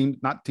 not teams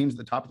at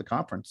the top of the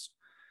conference.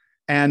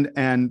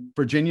 And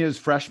Virginia's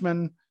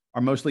freshmen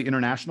are mostly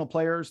international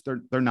players.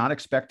 They're not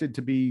expected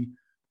to be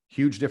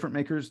huge difference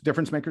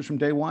makers from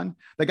day one.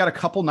 They got a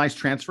couple nice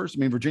transfers. I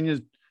mean, Virginia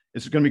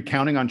is going to be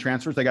counting on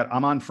transfers. They got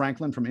Amon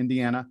Franklin from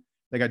Indiana.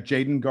 They got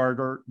Jaden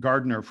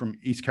Gardner from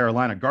East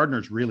Carolina.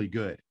 Gardner's really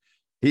good.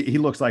 He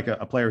looks like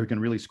a player who can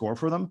really score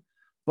for them.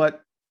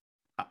 But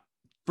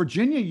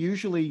Virginia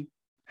usually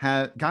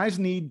guys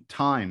need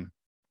time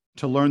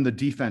to learn the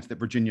defense that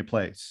Virginia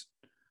plays.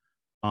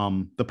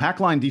 The pack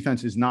line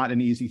defense is not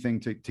an easy thing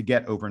to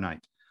get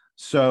overnight.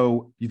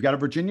 So you've got a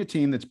Virginia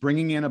team that's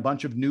bringing in a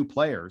bunch of new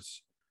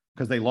players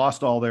because they lost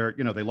they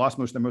lost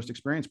most of their most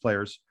experienced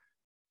players.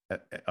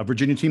 A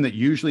Virginia team that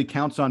usually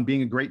counts on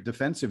being a great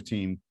defensive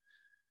team,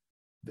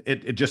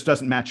 it just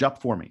doesn't match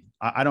up for me.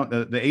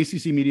 The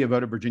ACC media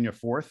voted Virginia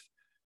fourth.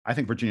 I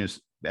think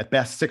Virginia's at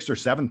best sixth or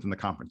seventh in the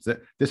conference.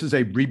 This is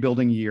a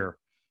rebuilding year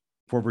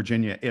for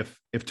Virginia.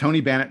 If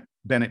Tony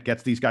Bennett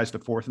gets these guys to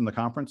fourth in the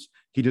conference,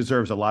 he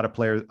deserves a lot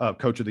of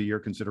coach of the year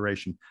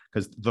consideration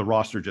because the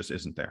roster just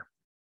isn't there.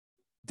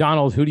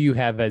 Donald, who do you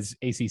have as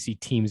ACC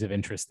teams of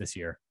interest this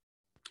year?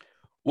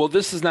 Well,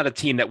 this is not a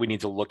team that we need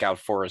to look out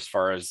for as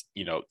far as,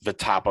 the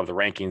top of the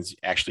rankings.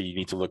 Actually, you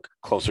need to look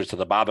closer to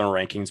the bottom of the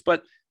rankings,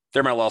 but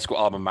they're my law school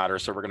alma mater,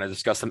 so we're going to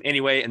discuss them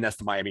anyway, and that's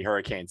the Miami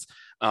Hurricanes.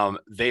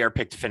 They are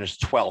picked to finish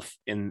 12th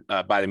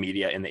by the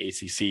media in the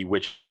ACC,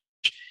 which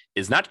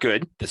is not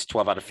good. That's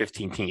 12 out of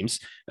 15 teams,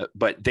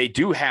 but they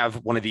do have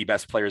one of the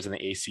best players in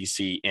the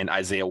ACC in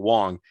Isaiah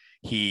Wong.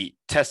 He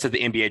tested the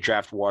NBA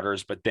draft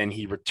waters, but then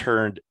he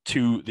returned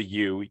to the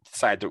U. He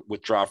decided to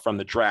withdraw from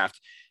the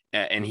draft,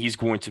 and he's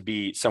going to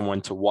be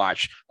someone to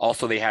watch.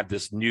 Also, they have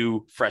this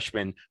new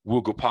freshman,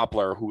 Woogu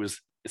Poplar, who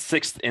is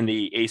sixth in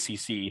the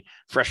ACC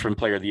Freshman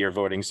Player of the Year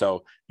voting,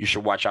 so you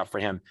should watch out for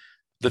him.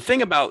 The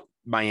thing about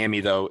Miami,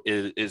 though,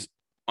 is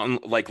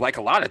like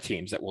a lot of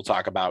teams that we'll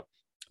talk about,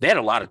 they had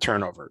a lot of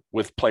turnover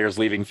with players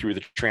leaving through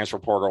the transfer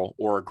portal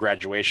or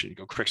graduation.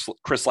 Chris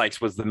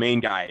Lykes was the main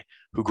guy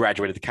who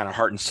graduated, the kind of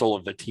heart and soul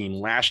of the team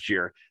last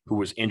year, who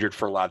was injured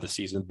for a lot of the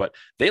season, but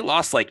they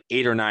lost like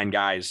 8 or 9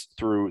 guys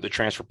through the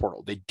transfer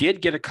portal. They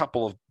did get a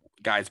couple of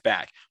guys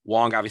back.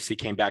 Wong obviously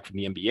came back from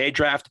the NBA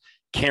draft.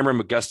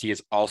 Cameron McGusty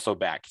is also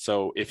back.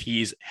 So if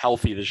he's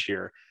healthy this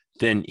year,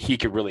 then he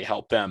could really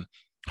help them.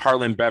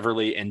 Harlan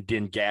Beverly and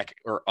Din Gak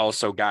are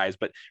also guys,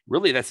 but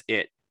really that's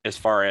it as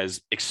far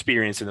as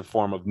experience in the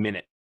form of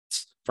minutes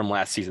from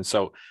last season.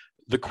 So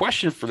the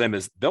question for them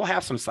is they'll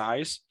have some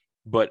size,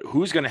 but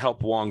who's going to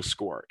help Wong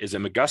score? Is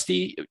it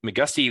McGusty?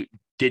 McGusty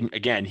didn't,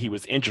 again, he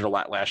was injured a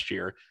lot last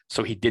year,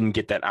 so he didn't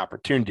get that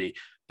opportunity.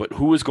 But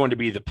who is going to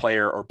be the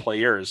player or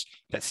players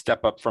that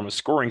step up from a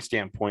scoring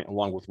standpoint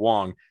along with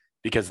Wong?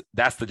 Because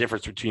that's the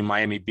difference between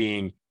Miami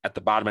being at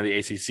the bottom of the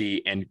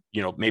ACC and,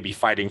 maybe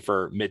fighting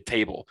for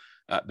mid-table.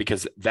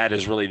 Because that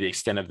is really the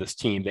extent of this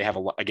team. They have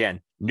again,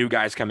 new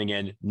guys coming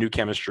in, new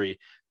chemistry.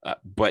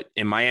 But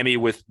in Miami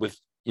with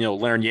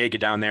Larrañaga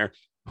down there,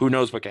 who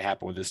knows what could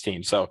happen with this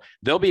team. So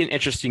they'll be an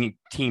interesting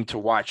team to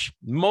watch,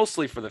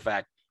 mostly for the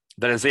fact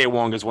that Isaiah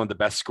Wong is one of the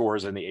best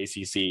scorers in the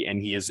ACC,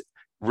 and he is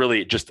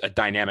really just a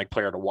dynamic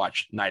player to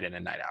watch night in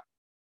and night out.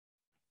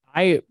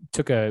 I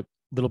took a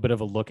little bit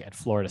of a look at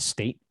Florida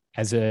State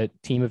as a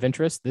team of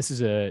interest. This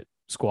is a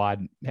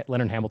squad.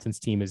 Leonard Hamilton's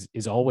team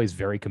is always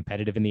very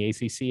competitive in the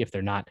ACC. If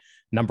they're not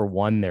number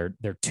one,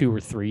 they're 2 or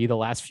 3 the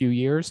last few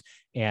years,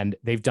 and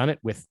they've done it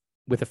with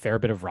a fair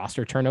bit of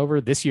roster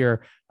turnover this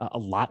year. A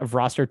lot of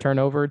roster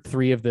turnover.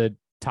 3 of the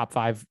top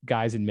 5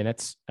 guys in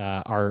minutes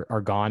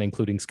are gone,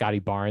 including Scotty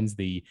Barnes,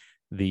 the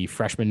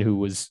freshman who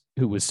was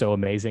so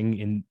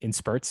amazing in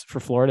spurts for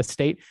Florida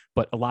State.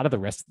 But a lot of the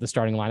rest of the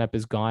starting lineup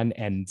is gone,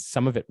 and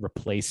some of it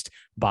replaced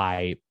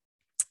by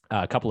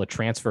a couple of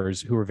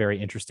transfers who were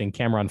very interesting.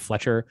 Cameron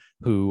Fletcher,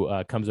 who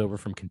comes over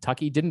from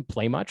Kentucky, didn't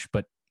play much,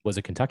 but was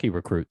a Kentucky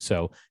recruit.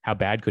 So how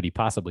bad could he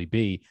possibly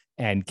be?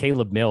 And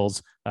Caleb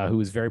Mills, who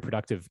was very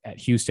productive at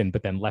Houston,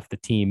 but then left the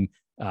team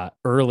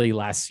early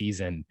last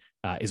season,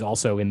 is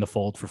also in the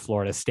fold for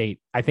Florida State.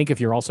 I think if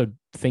you're also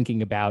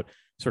thinking about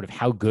sort of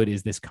how good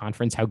is this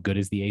conference, how good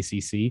is the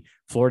ACC,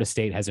 Florida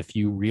State has a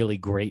few really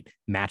great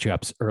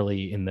matchups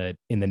early in the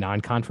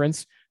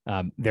non-conference.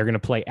 They're going to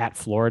play at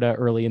Florida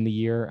early in the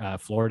year.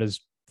 Florida's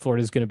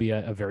going to be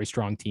a very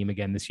strong team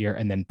again this year.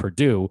 And then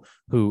Purdue,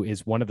 who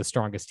is one of the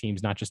strongest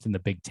teams, not just in the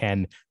Big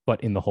Ten,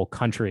 but in the whole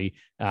country.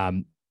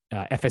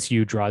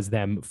 FSU draws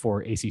them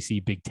for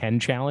ACC Big Ten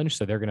Challenge.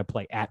 So they're going to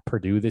play at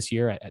Purdue this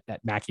year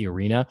at Mackey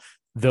Arena.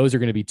 Those are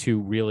going to be two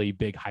really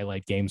big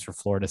highlight games for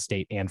Florida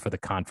State and for the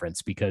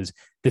conference, because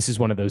this is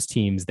one of those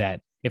teams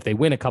that if they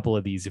win a couple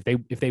of these,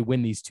 if they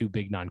win these two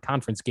big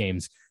non-conference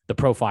games, the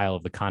profile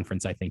of the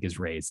conference, I think, is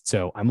raised.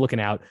 So I'm looking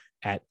out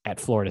at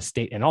Florida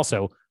State. And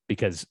also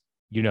because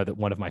you know that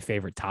one of my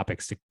favorite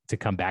topics to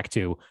come back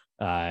to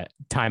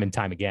time and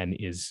time again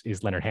is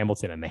Leonard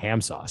Hamilton and the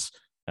ham sauce.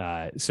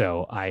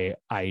 So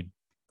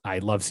I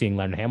love seeing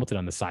Leonard Hamilton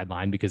on the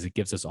sideline because it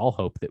gives us all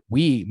hope that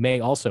we may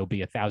also be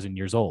 1,000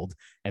 years old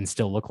and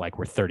still look like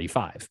we're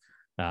 35.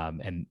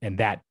 And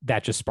that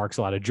just sparks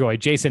a lot of joy.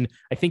 Jason,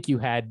 I think you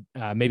had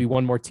maybe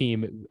one more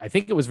team. I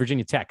think it was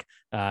Virginia Tech,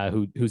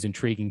 who's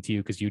intriguing to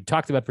you because you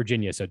talked about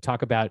Virginia. So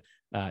talk about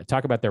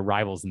their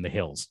rivals in the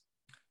hills.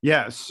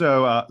 Yeah.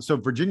 So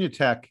Virginia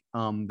Tech,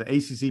 the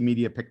ACC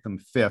media picked them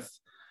 5th.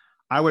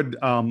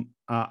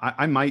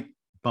 I might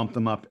bump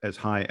them up as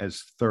high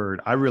as 3rd.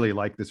 I really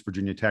like this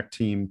Virginia Tech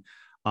team.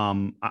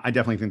 I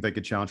definitely think they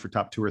could challenge for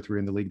top 2 or 3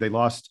 in the league. They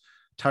lost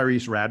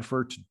Tyrese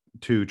Radford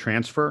to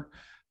transfer.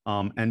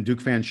 And Duke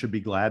fans should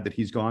be glad that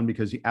he's gone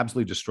because he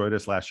absolutely destroyed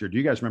us last year. Do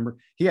you guys remember?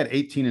 He had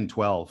 18 and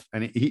 12,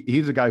 and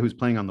he's a guy who's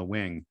playing on the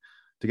wing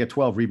to get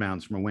 12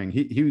 rebounds from a wing.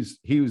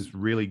 He was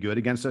really good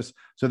against us.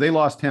 So they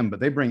lost him,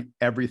 but they bring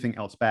everything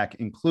else back,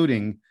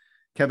 including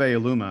Keve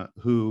Aluma,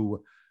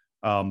 who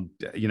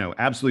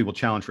absolutely will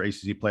challenge for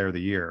ACC Player of the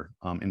Year.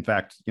 In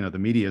fact, the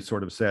media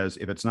sort of says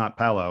if it's not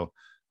Paolo,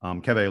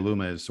 Keve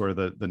Aluma is sort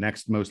of the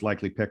next most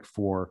likely pick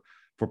for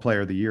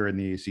Player of the Year in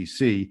the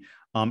ACC.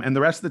 And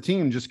the rest of the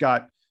team just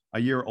got a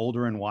year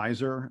older and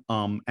wiser.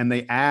 And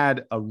they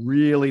add a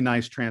really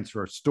nice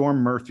transfer, Storm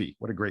Murphy.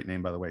 What a great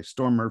name, by the way.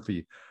 Storm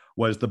Murphy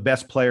was the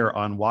best player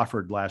on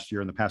Wofford last year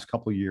in the past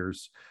couple of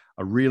years.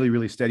 A really,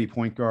 really steady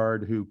point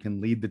guard who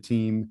can lead the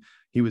team.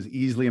 He was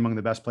easily among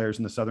the best players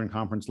in the Southern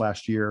Conference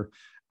last year.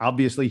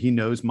 Obviously, he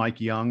knows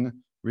Mike Young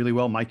really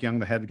well. Mike Young,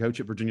 the head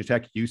coach at Virginia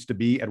Tech, used to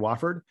be at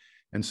Wofford.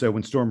 And so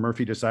when Storm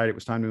Murphy decided it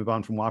was time to move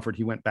on from Wofford,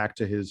 he went back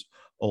to his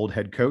old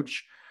head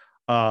coach.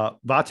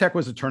 Vatek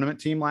was a tournament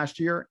team last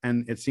year,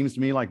 and it seems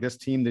to me like this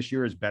team this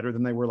year is better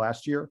than they were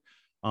last year.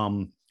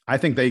 I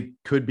think they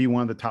could be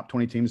one of the top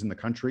 20 teams in the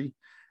country.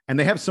 And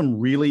they have some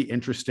really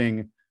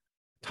interesting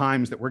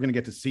times that we're going to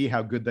get to see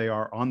how good they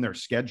are on their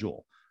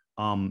schedule.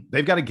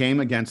 They've got a game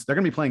they're going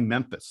to be playing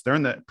Memphis. They're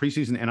in the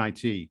preseason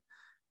NIT,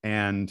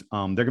 and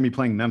they're going to be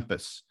playing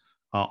Memphis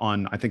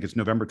on, I think it's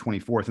November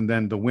 24th. And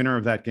then the winner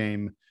of that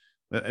game,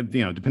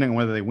 depending on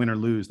whether they win or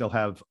lose, they'll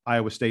have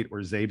Iowa State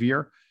or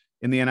Xavier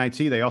in the NIT.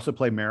 They also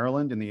play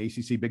Maryland in the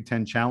ACC Big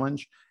Ten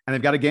Challenge. And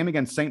they've got a game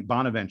against St.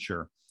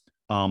 Bonaventure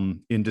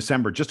in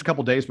December, just a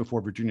couple days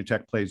before Virginia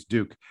Tech plays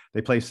Duke.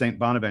 They play St.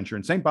 Bonaventure,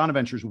 and St.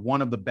 Bonaventure is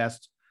one of the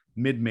best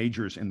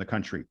mid-majors in the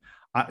country.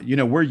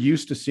 We're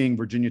used to seeing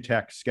Virginia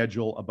Tech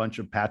schedule a bunch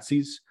of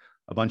patsies,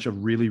 a bunch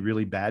of really,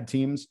 really bad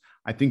teams.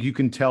 I think you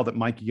can tell that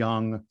Mike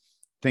Young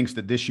thinks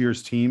that this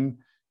year's team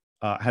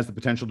has the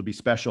potential to be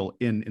special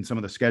in some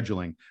of the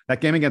scheduling. That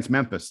game against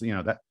Memphis,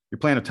 that you're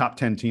playing a top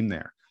 10 team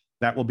there.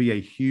 That will be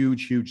a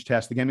huge, huge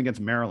test. The game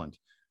against Maryland,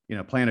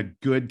 playing a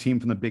good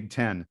team from the Big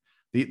Ten.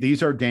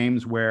 These are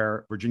games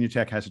where Virginia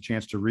Tech has a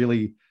chance to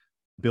really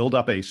build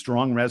up a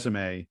strong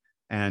resume.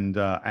 And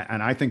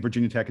I think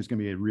Virginia Tech is going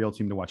to be a real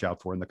team to watch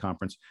out for in the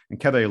conference. And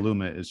Keve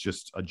Aluma is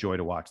just a joy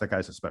to watch. That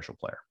guy's a special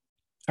player.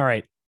 All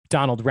right,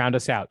 Donald, round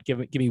us out. Give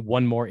me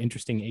one more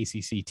interesting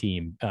ACC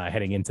team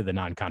heading into the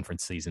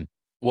non-conference season.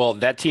 Well,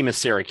 that team is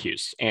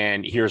Syracuse,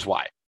 and here's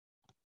why.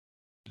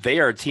 They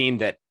are a team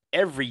that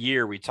every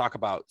year we talk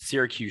about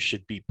Syracuse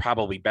should be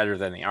probably better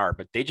than they are,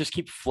 but they just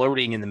keep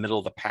floating in the middle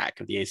of the pack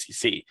of the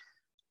ACC.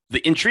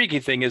 The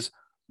intriguing thing is,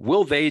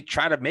 will they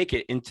try to make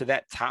it into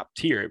that top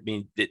tier? I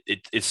mean,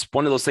 it's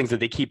one of those things that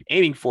they keep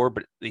aiming for,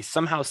 but they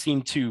somehow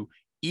seem to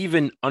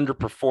even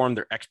underperform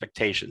their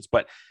expectations.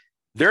 But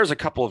there's a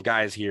couple of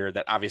guys here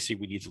that obviously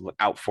we need to look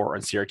out for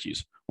on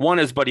Syracuse. One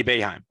is Buddy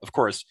Boeheim. Of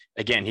course,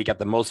 again, he got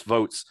the most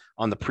votes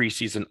on the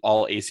preseason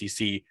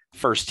All-ACC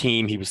first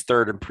team. He was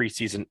 3rd in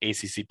preseason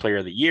ACC Player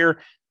of the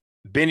Year.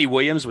 Benny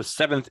Williams was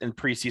 7th in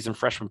preseason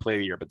Freshman Player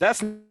of the Year. But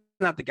that's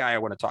not the guy I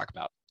want to talk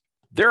about.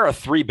 There are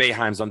 3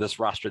 Boeheims on this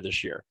roster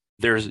this year.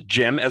 There's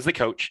Jim as the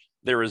coach.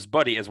 There is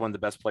Buddy as one of the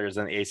best players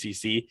in the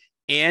ACC.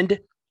 And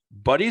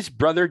Buddy's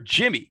brother,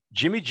 Jimmy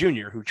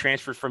Jr., who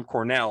transferred from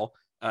Cornell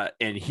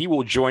and he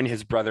will join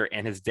his brother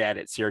and his dad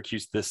at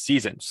Syracuse this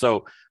season.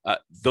 So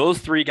those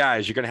three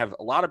guys, you're going to have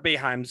a lot of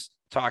Boeheims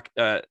talk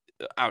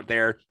out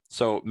there.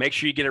 So make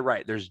sure you get it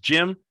right. There's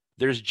Jim,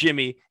 there's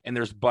Jimmy, and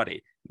there's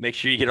Buddy. Make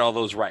sure you get all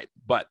those right.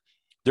 But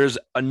there's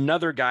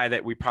another guy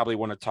that we probably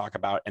want to talk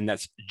about, and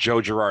that's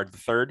Joe Girard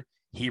III.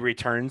 He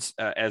returns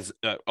as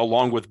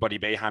along with Buddy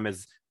Boeheim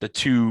as the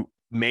two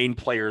main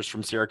players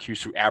from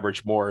Syracuse who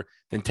averaged more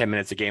than 10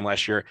 minutes a game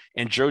last year.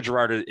 And Joe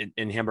Girard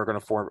and him are going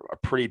to form a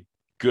pretty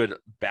good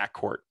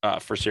backcourt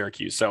for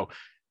Syracuse. So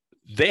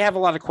they have a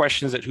lot of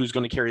questions at who's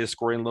going to carry the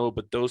scoring load,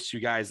 but those two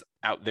guys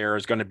out there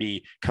is going to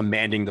be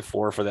commanding the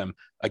floor for them.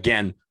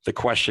 Again, the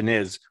question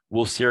is,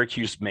 will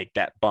Syracuse make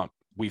that bump?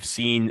 We've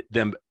seen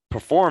them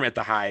perform at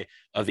the high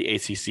of the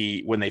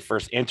ACC when they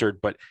first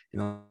entered, but in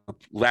the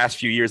last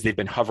few years, they've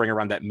been hovering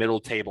around that middle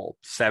table,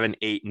 7,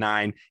 8,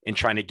 9, and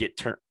trying to get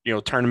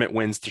tournament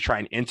wins to try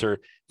and enter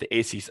the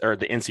ACC or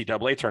the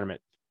NCAA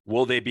tournament.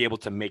 Will they be able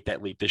to make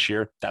that leap this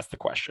year? That's the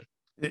question.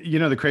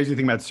 The crazy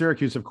thing about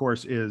Syracuse, of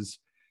course, is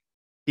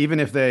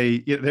even if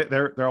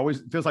they're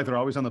always, feels like they're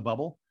always on the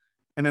bubble,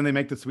 and then they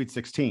make the Sweet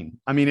 16.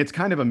 I mean, it's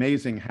kind of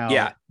amazing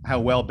how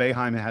well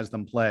Boeheim has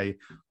them play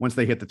once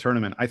they hit the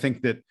tournament. I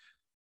think that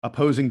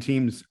opposing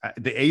teams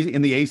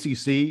in the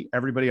ACC,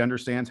 everybody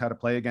understands how to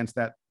play against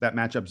that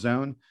matchup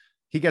zone.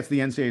 He gets the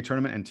NCAA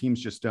tournament and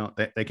teams just don't,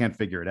 they can't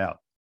figure it out.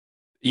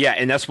 Yeah.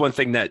 And that's one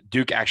thing that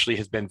Duke actually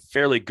has been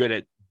fairly good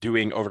at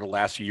doing over the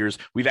last few years.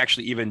 We've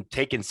actually even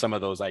taken some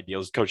of those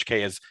ideas. Coach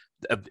K has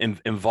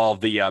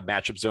involved the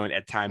matchup zone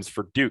at times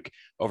for Duke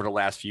over the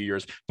last few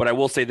years. But I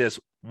will say this,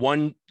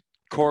 one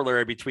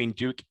corollary between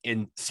Duke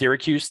and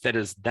Syracuse that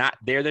is not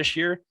there this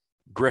year,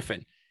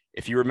 Griffin.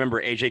 If you remember,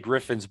 AJ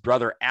Griffin's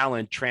brother,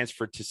 Allen,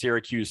 transferred to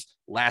Syracuse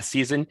last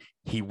season.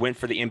 He went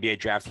for the NBA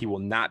draft. He will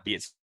not be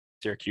at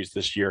Syracuse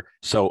this year.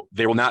 So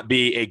there will not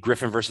be a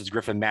Griffin versus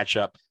Griffin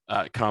matchup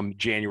come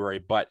January.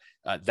 But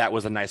that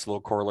was a nice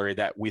little corollary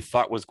that we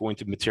thought was going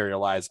to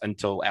materialize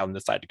until Allen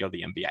decided to go to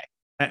the NBA.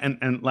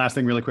 And last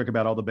thing really quick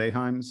about all the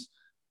Boeheims,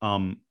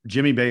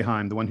 Jimmy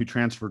Boeheim, the one who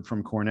transferred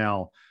from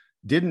Cornell,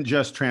 didn't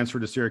just transfer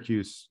to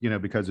Syracuse,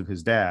 because of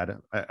his dad.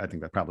 I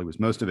think that probably was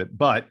most of it,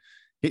 but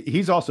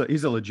he's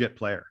a legit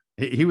player.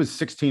 He was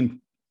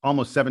 16,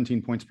 almost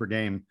 17 points per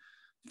game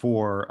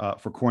for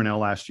Cornell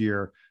last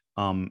year.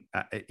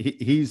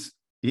 He's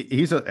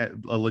a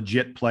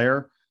legit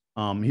player.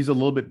 He's a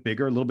little bit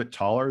bigger, a little bit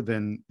taller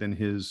than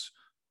his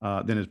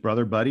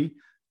brother Buddy.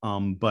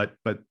 But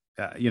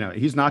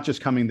he's not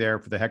just coming there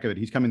for the heck of it.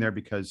 He's coming there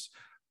because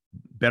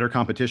better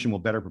competition will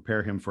better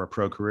prepare him for a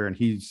pro career. And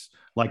he's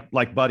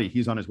like Buddy,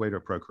 he's on his way to a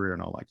pro career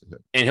in all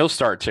likelihood. And he'll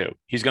start too.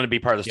 He's going to be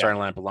part of the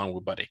starting lineup along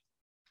with Buddy.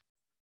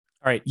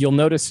 All right. You'll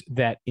notice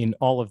that in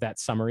all of that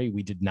summary,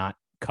 we did not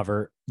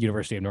cover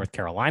University of North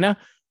Carolina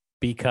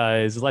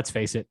because, let's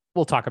face it,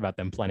 we'll talk about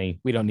them plenty.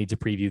 We don't need to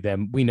preview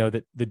them. We know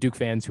that the Duke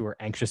fans who are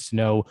anxious to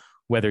know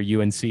whether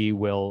UNC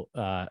will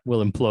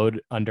implode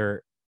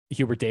under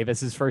Hubert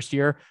Davis's first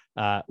year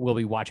will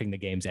be watching the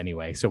games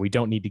anyway. So we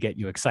don't need to get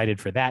you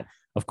excited for that.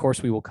 Of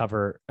course, we will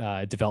cover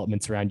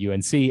developments around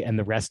UNC and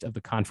the rest of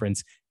the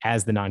conference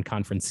as the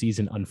non-conference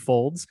season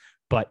unfolds.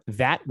 But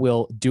that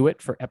will do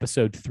it for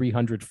episode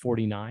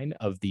 349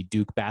 of the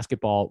Duke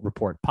Basketball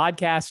Report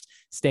podcast.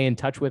 Stay in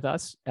touch with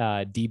us,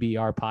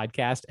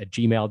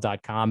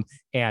 dbrpodcast@gmail.com.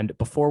 And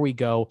before we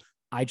go,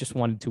 I just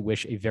wanted to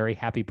wish a very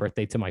happy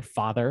birthday to my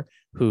father,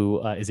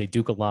 who is a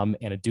Duke alum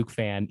and a Duke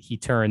fan. He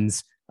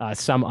turns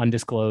some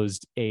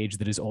undisclosed age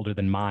that is older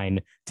than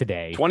mine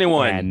today.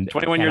 21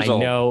 years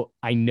old.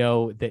 I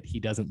know that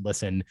he doesn't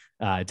listen,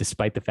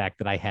 despite the fact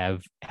that I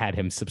have had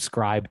him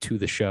subscribe to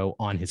the show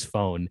on his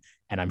phone,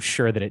 and I'm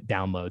sure that it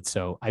downloads.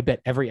 So I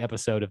bet every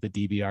episode of the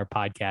DBR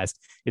podcast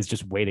is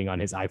just waiting on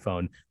his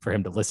iPhone for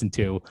him to listen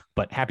to.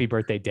 But happy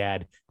birthday,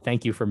 Dad.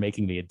 Thank you for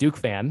making me a Duke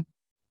fan.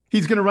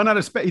 He's going to run out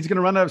of space. He's going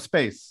to run out of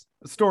space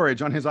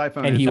storage on his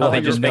iPhone. And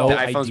they just make the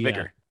iPhones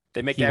bigger.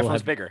 They make the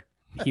iPhones bigger.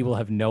 He will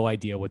have no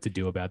idea what to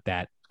do about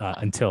that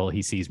until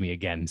he sees me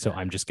again. So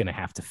I'm just going to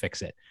have to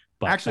fix it.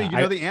 But actually, you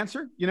know the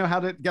answer? You know how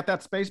to get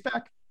that space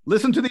back?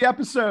 Listen to the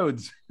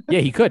episodes. Yeah,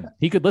 he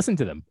could listen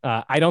to them.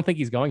 I don't think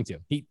he's going to.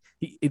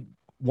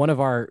 One of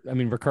our,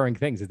 recurring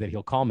things is that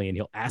he'll call me and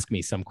he'll ask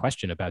me some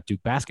question about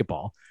Duke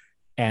basketball.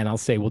 And I'll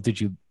say, well, did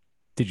you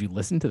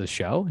listen to the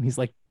show? And he's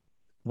like,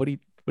 what are you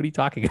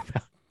talking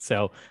about?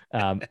 So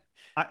I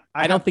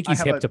don't think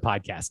he's hip to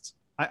podcasts.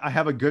 I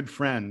have a good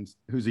friend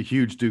who's a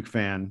huge Duke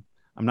fan.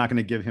 I'm not going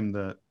to give him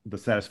the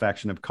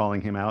satisfaction of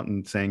calling him out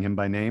and saying him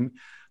by name,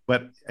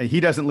 but he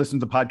doesn't listen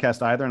to the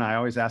podcast either. And I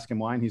always ask him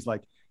why. And he's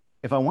like,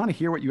 if I want to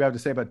hear what you have to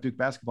say about Duke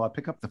basketball, I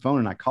pick up the phone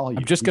and I call you.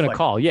 I'm just going to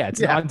call. Yeah.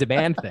 It's an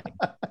on-demand thing.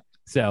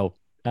 So,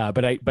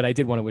 but I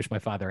did want to wish my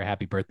father a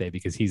happy birthday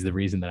because he's the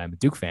reason that I'm a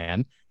Duke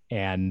fan,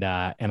 and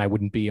I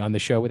wouldn't be on the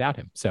show without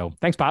him. So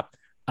thanks, Pop.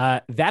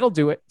 That'll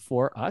do it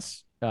for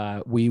us.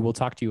 We will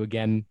talk to you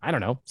again. I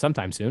don't know,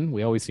 sometime soon.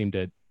 We always seem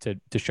to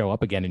show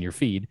up again in your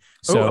feed.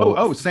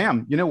 So,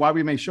 Sam, you know why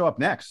we may show up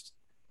next?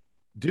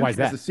 Duke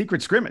has a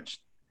secret scrimmage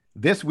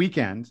this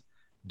weekend.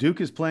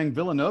 Duke is playing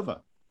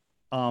Villanova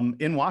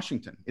in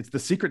Washington. It's the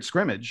secret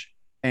scrimmage,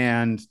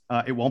 and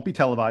it won't be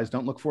televised.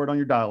 Don't look for it on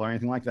your dial or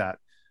anything like that.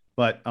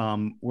 But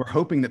we're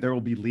hoping that there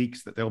will be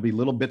leaks, that there will be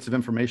little bits of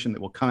information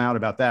that will come out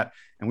about that.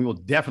 And we will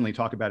definitely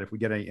talk about it if we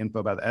get any info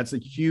about that. That's a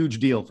huge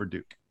deal for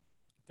Duke.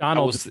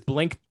 Donald,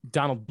 blink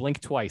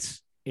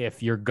twice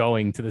if you're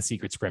going to the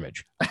secret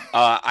scrimmage.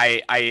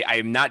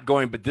 I'm not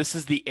going, but this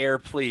is the air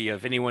plea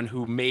of anyone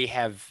who may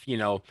have,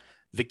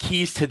 the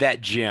keys to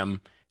that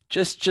gym.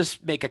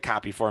 Just make a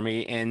copy for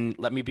me and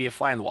let me be a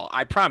fly on the wall.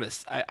 I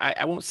promise.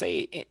 I won't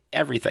say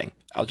everything.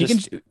 I'll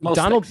just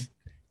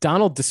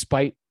Donald,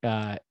 despite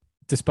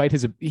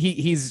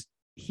his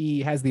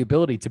he has the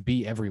ability to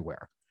be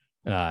everywhere.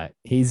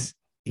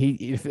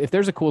 If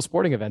there's a cool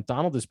sporting event,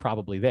 Donald is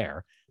probably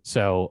there.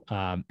 So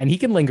and he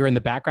can linger in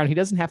the background. He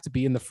doesn't have to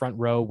be in the front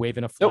row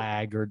waving a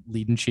flag or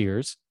leading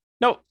cheers.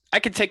 No, I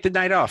could take the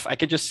night off. I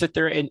could just sit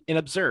there and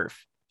observe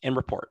and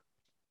report.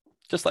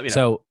 Just let me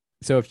know.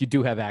 So if you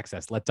do have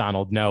access, let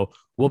Donald know.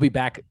 We'll be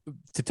back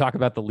to talk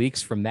about the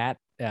leaks from that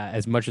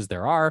as much as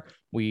there are.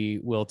 We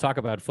will talk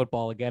about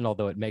football again,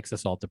 although it makes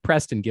us all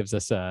depressed and gives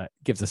us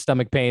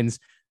stomach pains.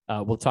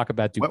 We'll talk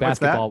about Duke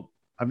basketball.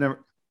 I've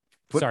never.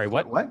 Sorry,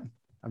 what?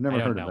 I've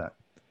never heard of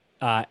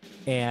that.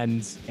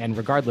 And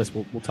regardless,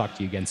 we'll talk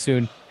to you again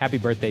soon. Happy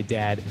birthday,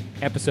 Dad.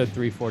 Episode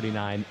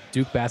 349,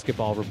 Duke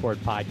Basketball Report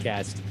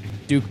podcast.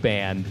 Duke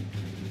Band,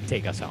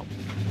 take us home.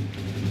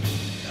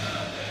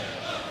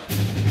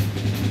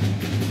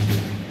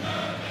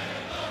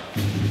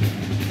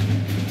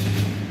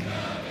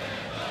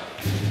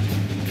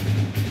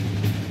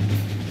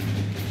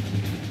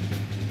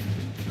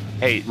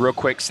 Hey, real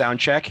quick sound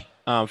check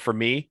for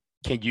me.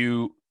 Can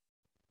you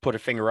put a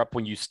finger up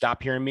when you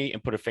stop hearing me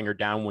and put a finger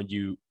down when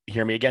you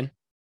hear me again?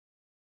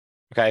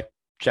 Okay.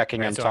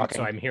 Checking and talking.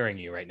 So I'm hearing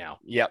you right now.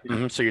 Yep.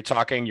 Mm-hmm. So you're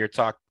talking.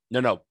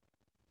 No.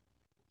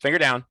 Finger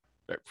down.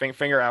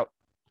 Finger out.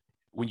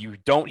 When you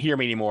don't hear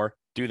me anymore,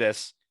 do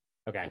this.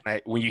 Okay.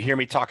 When you hear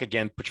me talk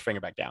again, put your finger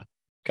back down.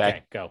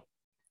 Okay. Go.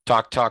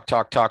 Talk.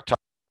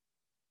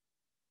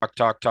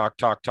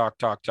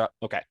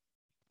 Okay.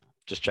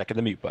 Just checking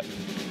the mute button.